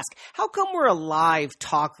always ask, how come we're a live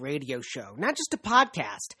talk radio show, not just a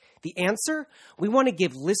podcast? The answer? We want to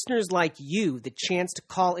give listeners like you the chance to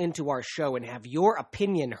call into our show and have your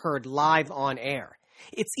opinion heard live on air.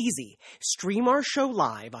 It's easy. Stream our show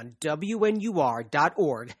live on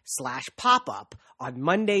WNUR.org/popup on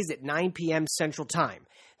Mondays at 9 p.m. Central Time.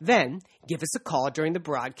 Then, give us a call during the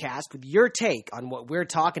broadcast with your take on what we're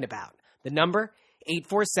talking about. The number?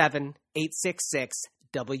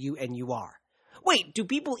 847-866-WNUR. Wait, do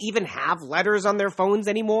people even have letters on their phones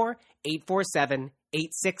anymore? 847-866-9687.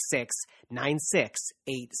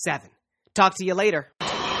 Talk to you later.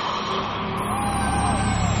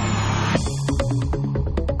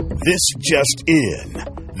 This just in,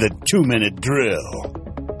 the 2-minute drill.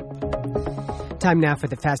 Time now for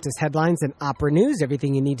the fastest headlines in opera news.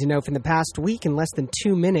 Everything you need to know from the past week in less than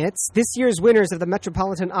 2 minutes. This year's winners of the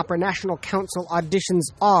Metropolitan Opera National Council auditions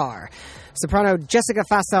are soprano Jessica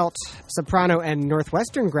Fasselt, soprano and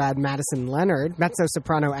Northwestern grad Madison Leonard,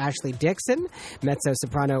 mezzo-soprano Ashley Dixon,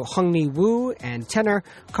 mezzo-soprano Hongni Wu, and tenor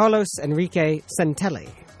Carlos Enrique Santelli.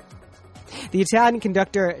 The Italian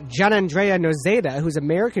conductor Gianandrea Nozeda, whose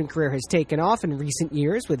American career has taken off in recent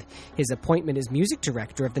years with his appointment as music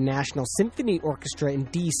director of the National Symphony Orchestra in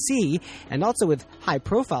D.C., and also with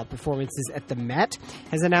high-profile performances at the Met,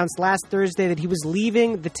 has announced last Thursday that he was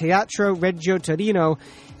leaving the Teatro Regio Torino.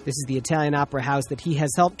 This is the Italian opera house that he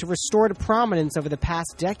has helped to restore to prominence over the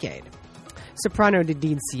past decade. Soprano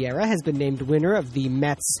Nadine Sierra has been named winner of the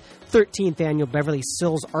Met's 13th annual Beverly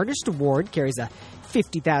Sills Artist Award, carries a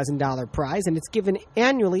 $50,000 prize, and it's given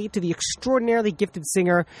annually to the extraordinarily gifted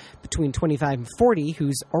singer between 25 and 40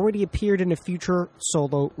 who's already appeared in a future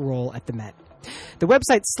solo role at the Met. The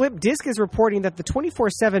website Slip Disc is reporting that the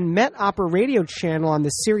 24/7 Met Opera radio channel on the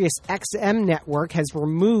Sirius XM network has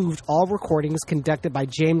removed all recordings conducted by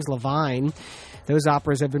James Levine. Those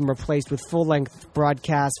operas have been replaced with full-length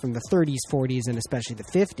broadcasts from the 30s, 40s, and especially the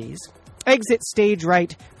 50s. Exit stage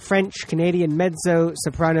right French-Canadian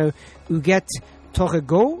mezzo-soprano Huguette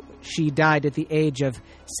Torregot. She died at the age of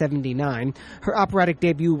 79. Her operatic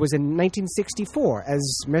debut was in 1964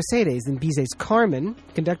 as Mercedes in Bizet's Carmen,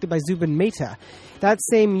 conducted by Zubin Mehta. That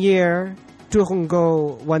same year,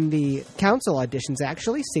 Turungo won the council auditions,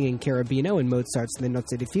 actually, singing Cherubino in Mozart's The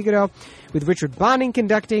Nozze di Figaro, with Richard Bonning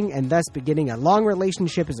conducting, and thus beginning a long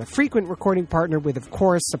relationship as a frequent recording partner with, of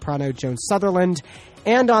course, soprano Joan Sutherland.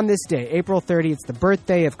 And on this day, April 30, it's the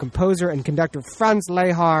birthday of composer and conductor Franz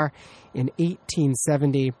Lehár in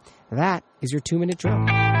 1870. That is your 2-minute drill.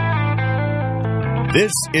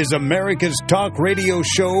 This is America's talk radio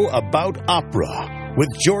show about opera with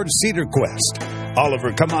George Cedarquist,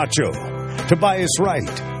 Oliver Camacho, Tobias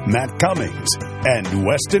Wright, Matt Cummings, and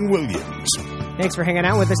Weston Williams. Thanks for hanging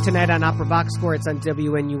out with us tonight on Opera Box Score. It's on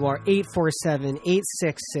WNUR.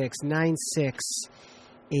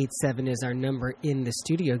 847-866-9687 is our number in the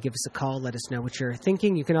studio. Give us a call. Let us know what you're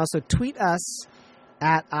thinking. You can also tweet us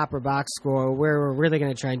at Opera Box Score, where we're really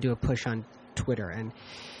going to try and do a push on Twitter and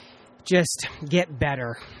just get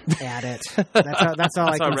better at it. That's all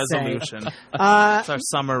I can resolution. say. That's our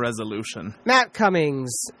summer resolution. Matt Cummings,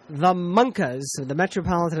 the Monkas, the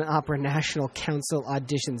Metropolitan Opera National Council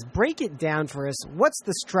auditions. Break it down for us. What's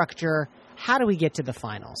the structure? How do we get to the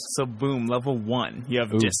finals? So, boom, level 1, you have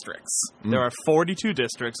districts. There are 42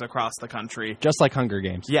 districts across the country. Just like Hunger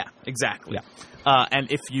Games. Yeah, exactly. Yeah.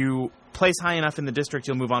 And if you place high enough in the district,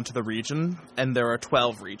 you'll move on to the region, and there are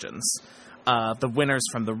 12 regions. The winners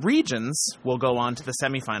from the regions will go on to the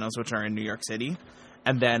semifinals, which are in New York City.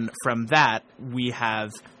 And then from that, we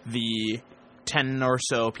have the 10 or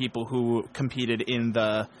so people who competed in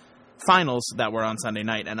the finals that were on Sunday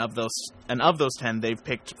night. And of those 10, they've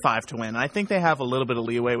picked 5 to win. I think they have a little bit of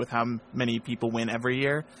leeway with how many people win every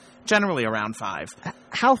year. Generally around 5.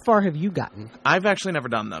 How far have you gotten? I've actually never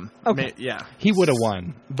done them. Okay. Yeah. He would have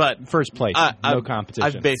won. But first place, no competition.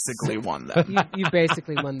 I've basically won them. You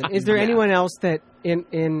basically won them. Is there anyone else that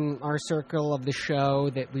in our circle of the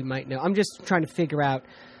show that we might know? I'm just trying to figure out,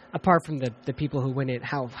 apart from the people who win it,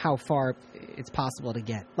 how far it's possible to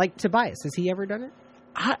get. Like Tobias, has he ever done it?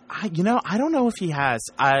 I don't know if he has.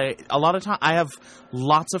 A lot of time I have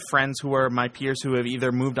lots of friends who are my peers who have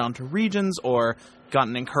either moved on to regions or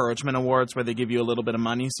gotten encouragement awards where they give you a little bit of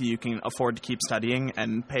money so you can afford to keep studying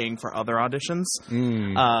and paying for other auditions.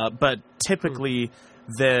 But typically,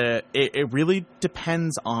 it really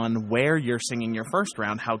depends on where you're singing your first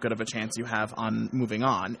round, how good of a chance you have on moving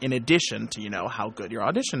on, in addition to, how good your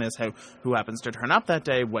audition is, who happens to turn up that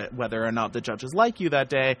day, whether or not the judges like you that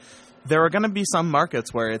day. There are going to be some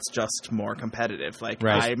markets where it's just more competitive. Like,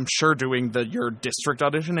 right. I'm sure doing your district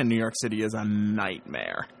audition in New York City is a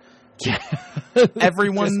nightmare.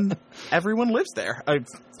 Everyone lives there.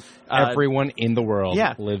 Everyone in the world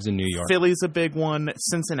lives in New York. Philly's a big one.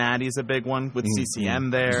 Cincinnati's a big one with CCM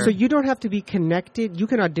there. So you don't have to be connected. You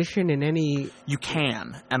can audition in any. You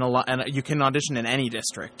can, and you can audition in any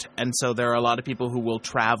district. And so there are a lot of people who will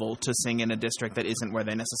travel to sing in a district that isn't where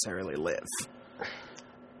they necessarily live.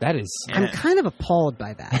 That is... I'm kind of appalled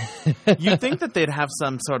by that. You'd think that they'd have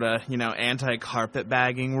some sort of, anti-carpet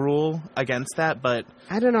bagging rule against that, but...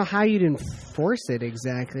 I don't know how you'd enforce it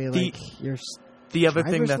exactly. The other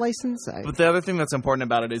thing license? But the other thing that's important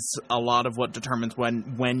about it is a lot of what determines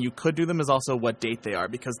when you could do them is also what date they are,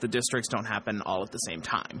 because the districts don't happen all at the same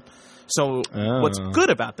time. So what's good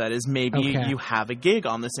about that is maybe you have a gig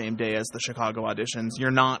on the same day as the Chicago auditions.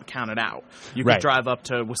 You're not counted out. You could drive up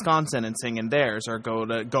to Wisconsin and sing in theirs, or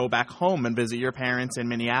go back home and visit your parents in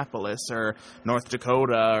Minneapolis or North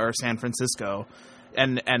Dakota or San Francisco.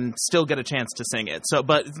 And still get a chance to sing it. So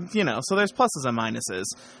there's pluses and minuses.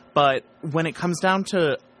 But when it comes down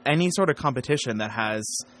to any sort of competition that has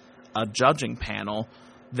a judging panel,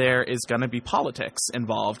 there is going to be politics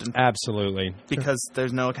involved. Absolutely. Because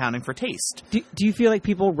there's no accounting for taste. Do you feel like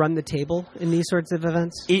people run the table in these sorts of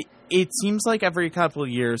events? It seems like every couple of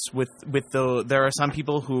years there are some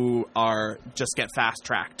people who just get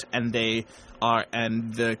fast-tracked, and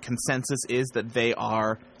and the consensus is that they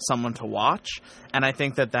are someone to watch. And I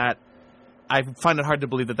think that I find it hard to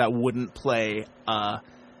believe that wouldn't play a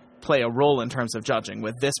role in terms of judging.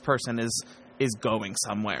 With this person is going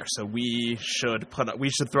somewhere, so we should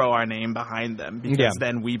throw our name behind them, because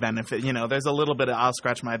then we benefit. There's a little bit of I'll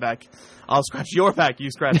scratch my back, I'll scratch your back,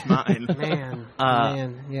 you scratch mine.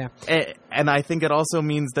 man, yeah. And I think it also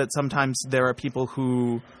means that sometimes there are people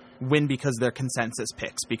who win because they're consensus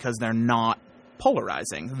picks, because they're not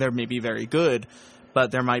polarizing. They're maybe very good,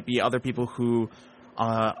 but there might be other people who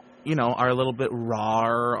are a little bit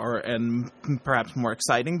raw and perhaps more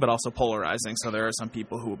exciting, but also polarizing. So there are some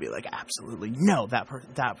people who will be like, absolutely no, that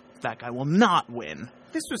guy will not win.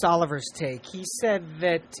 This was Oliver's take. He said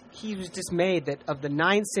that he was dismayed that of the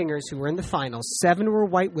 9 singers who were in the finals, 7 were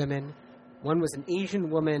white women, 1 was an Asian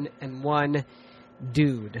woman, and 1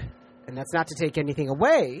 dude. And that's not to take anything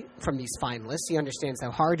away from these finalists. He understands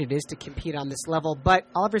how hard it is to compete on this level. But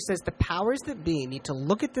Oliver says the powers that be need to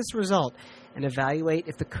look at this result and evaluate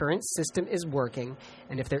if the current system is working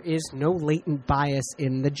and if there is no latent bias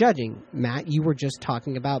in the judging. Matt, you were just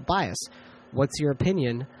talking about bias. What's your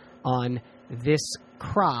opinion on this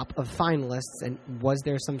crop of finalists, and was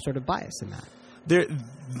there some sort of bias in that?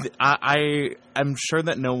 I'm sure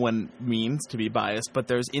that no one means to be biased, but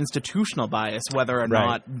there's institutional bias, whether or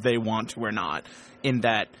not they want to or not, in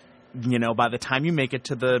that, by the time you make it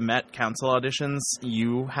to the Met Council auditions,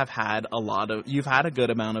 you've had a good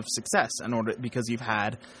amount of success because you've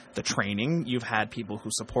had the training, you've had people who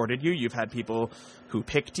supported you, you've had people who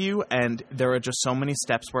picked you, and there are just so many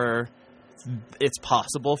steps where it's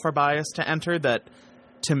possible for bias to enter that,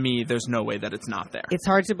 to me, there's no way that it's not there. It's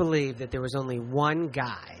hard to believe that there was only one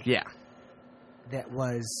guy that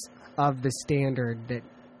was of the standard that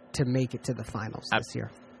to make it to the finals this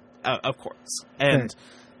year. Of course. And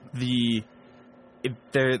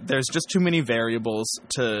there's just too many variables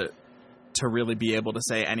to really be able to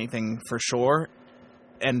say anything for sure.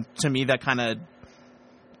 And to me, that kind of...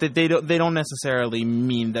 They don't necessarily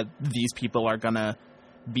mean that these people are going to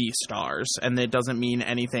be stars, and it doesn't mean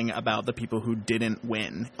anything about the people who didn't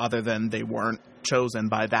win other than they weren't chosen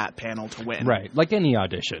by that panel to win. Right, like any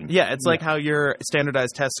audition. Yeah, it's like how your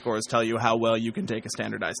standardized test scores tell you how well you can take a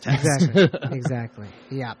standardized test. Exactly.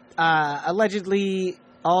 Yeah. Allegedly,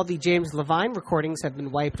 all the James Levine recordings have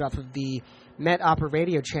been wiped off of the Met Opera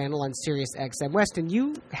radio channel on Sirius XM. Weston,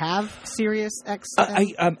 you have Sirius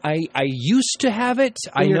XM? I used to have it.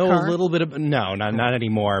 I know a little bit of... No, not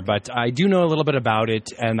anymore. But I do know a little bit about it,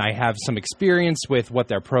 and I have some experience with what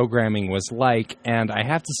their programming was like. And I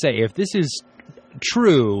have to say, if this is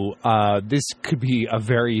true, this could be a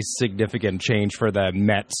very significant change for the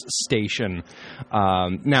Met station.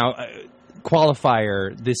 Now...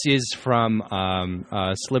 qualifier, this is from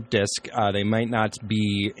Slip Disc. They might not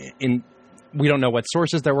be we don't know what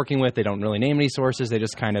sources they're working with. They don't really name any sources. They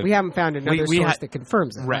just kind of... We haven't found another source that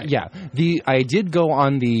confirms that. Right. Yeah. I did go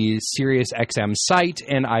on the SiriusXM site,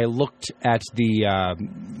 and I looked at the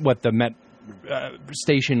what the Met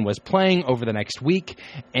station was playing over the next week,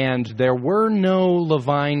 and there were no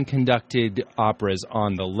Levine-conducted operas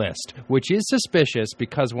on the list, which is suspicious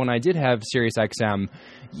because when I did have SiriusXM,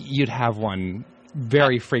 you'd have one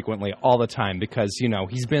very frequently all the time because, you know,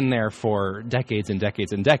 he's been there for decades and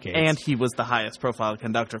decades and decades. And he was the highest profile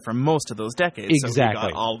conductor for most of those decades. Exactly. So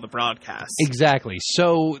he got all the broadcasts. Exactly.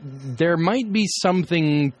 So there might be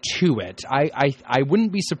something to it. I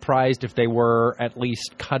wouldn't be surprised if they were at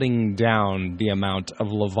least cutting down the amount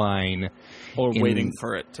of Levine. Or waiting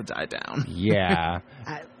for it to die down. Yeah.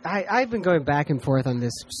 I've been going back and forth on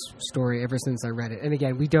this story ever since I read it. And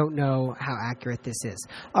again, we don't know how accurate this is.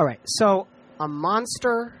 All right. So a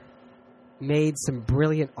monster made some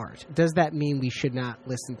brilliant art. Does that mean we should not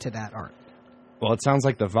listen to that art? Well, it sounds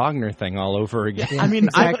like the Wagner thing all over again. Yeah, I mean,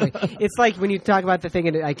 exactly. It's like when you talk about the thing,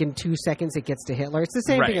 and like in 2 seconds it gets to Hitler. It's the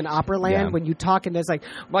same thing in Operaland when you talk, and it's like,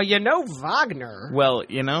 well, you know, Wagner. Well,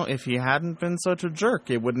 you know, if he hadn't been such a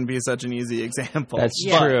jerk, it wouldn't be such an easy example. That's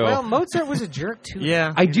true. Well, Mozart was a jerk too.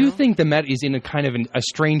 Yeah, I do think the Met is in a kind of a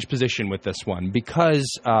strange position with this one because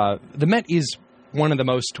the Met is one of the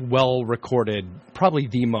most well-recorded, probably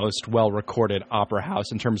the most well-recorded opera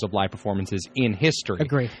house in terms of live performances in history.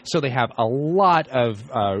 Agreed. So they have a lot of,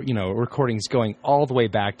 recordings going all the way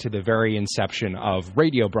back to the very inception of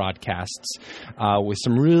radio broadcasts with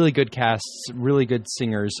some really good casts, really good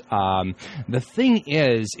singers. The thing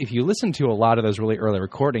is, if you listen to a lot of those really early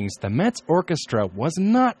recordings, the Met's orchestra was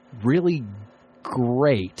not really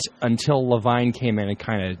great until Levine came in and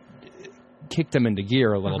kind of kicked them into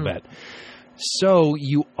gear a little bit. So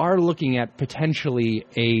you are looking at potentially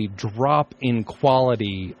a drop in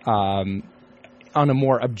quality on a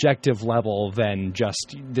more objective level than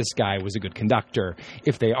just this guy was a good conductor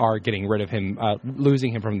if they are getting rid of him,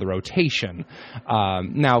 losing him from the rotation.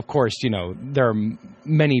 Now, of course, you know, there are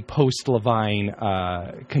many post-Levine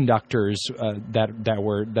conductors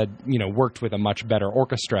that worked with a much better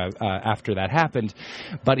orchestra after that happened,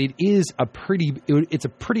 but it's a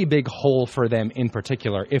pretty big hole for them in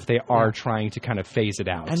particular if they are trying to kind of phase it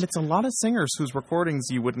out. And it's a lot of singers whose recordings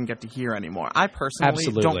you wouldn't get to hear anymore. I personally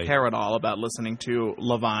don't care at all about listening to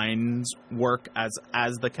Levine's work as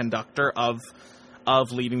the conductor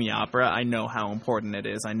of leading the opera. I know how important it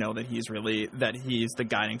is. I know that he's the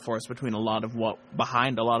guiding force behind a lot of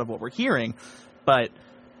what we're hearing. But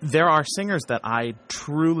there are singers that I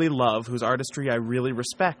truly love, whose artistry I really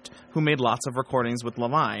respect, who made lots of recordings with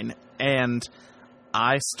Levine, and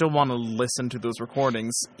I still want to listen to those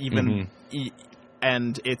recordings, even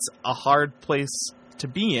and it's a hard place to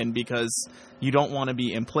be in because you don't want to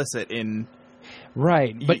be implicit in.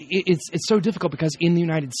 Right, but it's so difficult because in the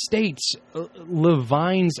United States,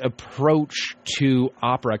 Levine's approach to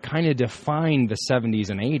opera kind of defined the 70s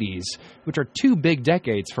and 80s, which are two big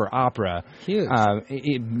decades for opera. Huge.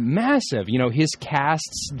 Massive. You know, his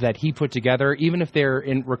casts that he put together, even if they're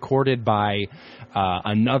recorded by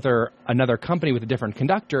another company with a different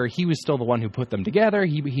conductor, he was still the one who put them together.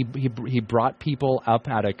 He brought people up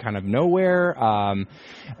out of kind of nowhere,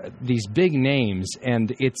 these big names,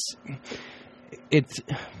 and it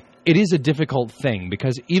is a difficult thing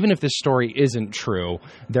because even if this story isn't true,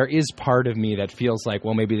 there is part of me that feels like,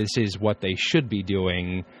 well, maybe this is what they should be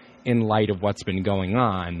doing in light of what's been going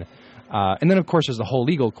on. And then, of course, there's the whole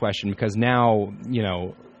legal question because now, you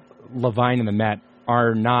know, Levine and the Met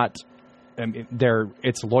are not...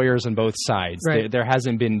 it's lawyers on both sides. Right. There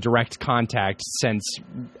hasn't been direct contact since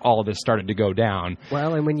all of this started to go down.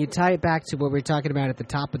 Well, and when you tie it back to what we were talking about at the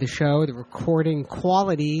top of the show, the recording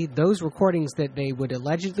quality, those recordings that they would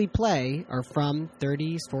allegedly play are from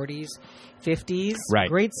 30s, 40s, 50s. Right.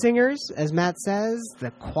 Great singers, as Matt says. The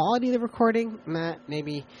quality of the recording, Matt,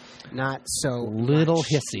 maybe not so Little much.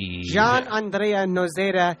 hissy. Gian Andrea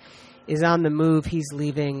Nozera is on the move. He's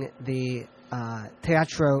leaving the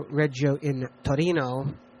Teatro Regio in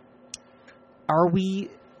Torino. Are we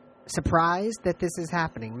surprised that this is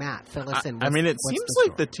happening? Matt, fill us in. It seems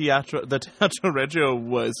like the Teatro Regio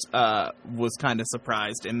was kind of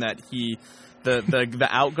surprised in that the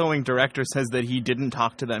outgoing director says that he didn't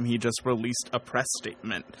talk to them. He just released a press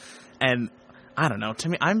statement, and I don't know. To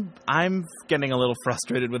me, I'm getting a little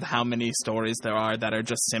frustrated with how many stories there are that are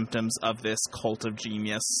just symptoms of this cult of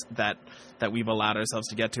genius that we've allowed ourselves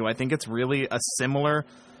to get to. I think it's really a similar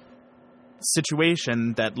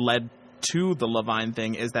situation that led to the Levine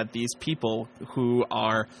thing is that these people who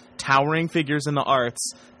are towering figures in the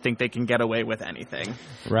arts think they can get away with anything.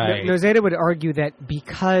 Right. Nozeda would argue that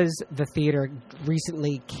because the theater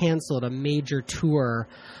recently canceled a major tour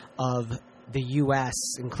of the U.S.,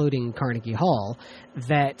 including Carnegie Hall,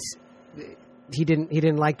 that he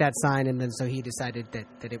didn't like that sign, and then so he decided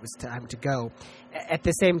that it was time to go. At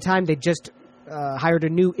the same time, they just hired a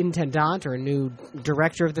new intendant or a new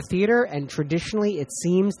director of the theater, and traditionally it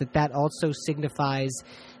seems that also signifies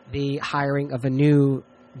the hiring of a new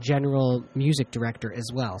general music director as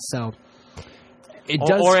well. So it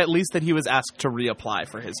does, or at least that he was asked to reapply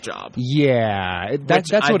for his job. Yeah, that's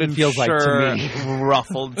what it feels like to me.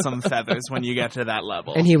 Ruffled some feathers when you get to that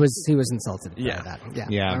level. And he was insulted by Yeah. that.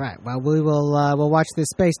 Yeah. All right. Well, we will we'll watch this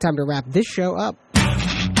space. Time to wrap this show up.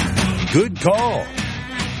 Good call.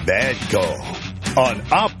 Bad call. On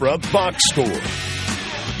Opera Box Score.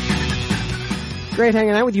 Great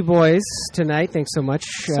hanging out with you boys tonight. Thanks so much.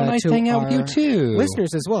 So nice to hanging out our with you, too.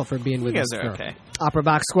 listeners as well for being with You us. guys are for okay. Opera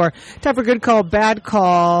Box Score. Time for good call, bad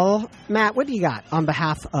call. Matt, what do you got on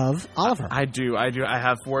behalf of Oliver? I do. I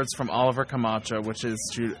have words from Oliver Camacho, which is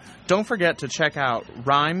to don't forget to check out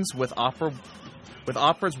Rhymes with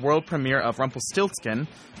Opera's world premiere of Rumpelstiltskin,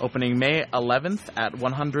 opening May 11th at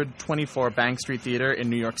 124 Bank Street Theater in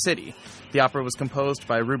New York City. The opera was composed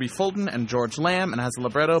by Ruby Fulton and George Lamb and has a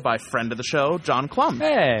libretto by friend of the show, John Klum.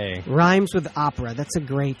 Hey. Rhymes with Opera. That's a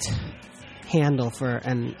great handle for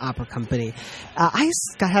an opera company. I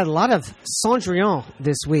had a lot of Cendrillon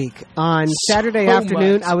this week. On Saturday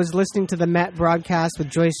afternoon, much. I was listening to the Met broadcast with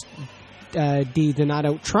Joyce D.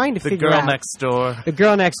 Donato, trying to The figure girl out next door. The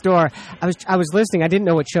Girl Next Door. I was listening. I didn't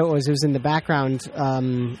know what show it was. It was in the background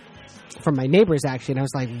from my neighbors, actually. And I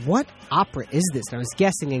was like, what opera is this? And I was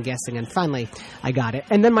guessing, and finally I got it.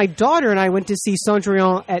 And then my daughter and I went to see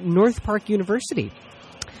Cendrillon at North Park University.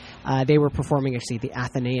 They were performing, actually, at the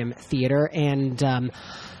Athenaeum Theater. And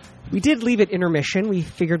we did leave at intermission. We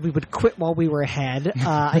figured we would quit while we were ahead.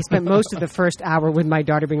 I spent most of the first hour with my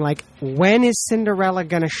daughter being like, when is Cinderella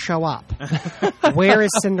going to show up? Where is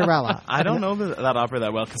Cinderella? I don't know that opera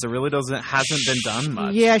that well because it really hasn't been done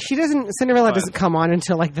much. Yeah, Cinderella doesn't come on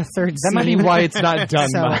until like the third That scene. might be why it's not done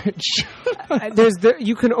So, much.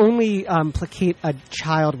 you can only placate a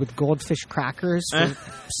child with goldfish crackers for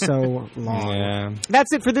so long. Yeah.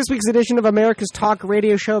 That's it for this week's edition of America's Talk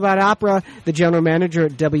Radio Show about opera. The general manager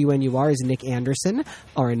at WNUR is Nick Anderson.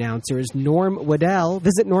 Our announcer is Norm Waddell.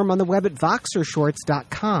 Visit Norm on the web at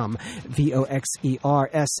voxershorts.com.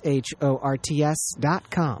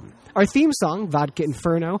 VOXERSHORTS.com. Our theme song, Vodka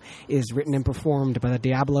Inferno, is written and performed by the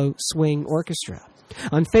Diablo Swing Orchestra.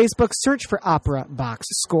 On Facebook, search for Opera Box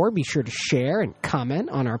Score. Be sure to share and comment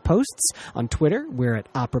on our posts. On Twitter, we're at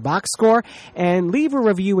Opera Box Score. And leave a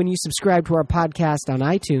review when you subscribe to our podcast on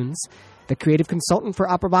iTunes. The creative consultant for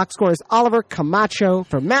Opera Box Score is Oliver Camacho.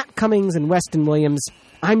 For Matt Cummings and Weston Williams,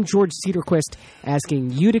 I'm George Cedarquist,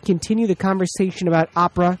 asking you to continue the conversation about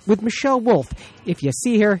opera with Michelle Wolf. If you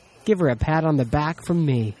see her, give her a pat on the back from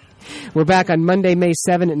me. We're back on Monday, May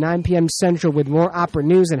 7 at 9 p.m. Central with more opera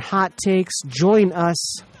news and hot takes. Join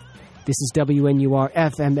us. This is WNUR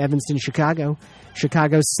FM Evanston, Chicago.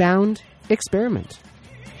 Chicago's Sound Experiment.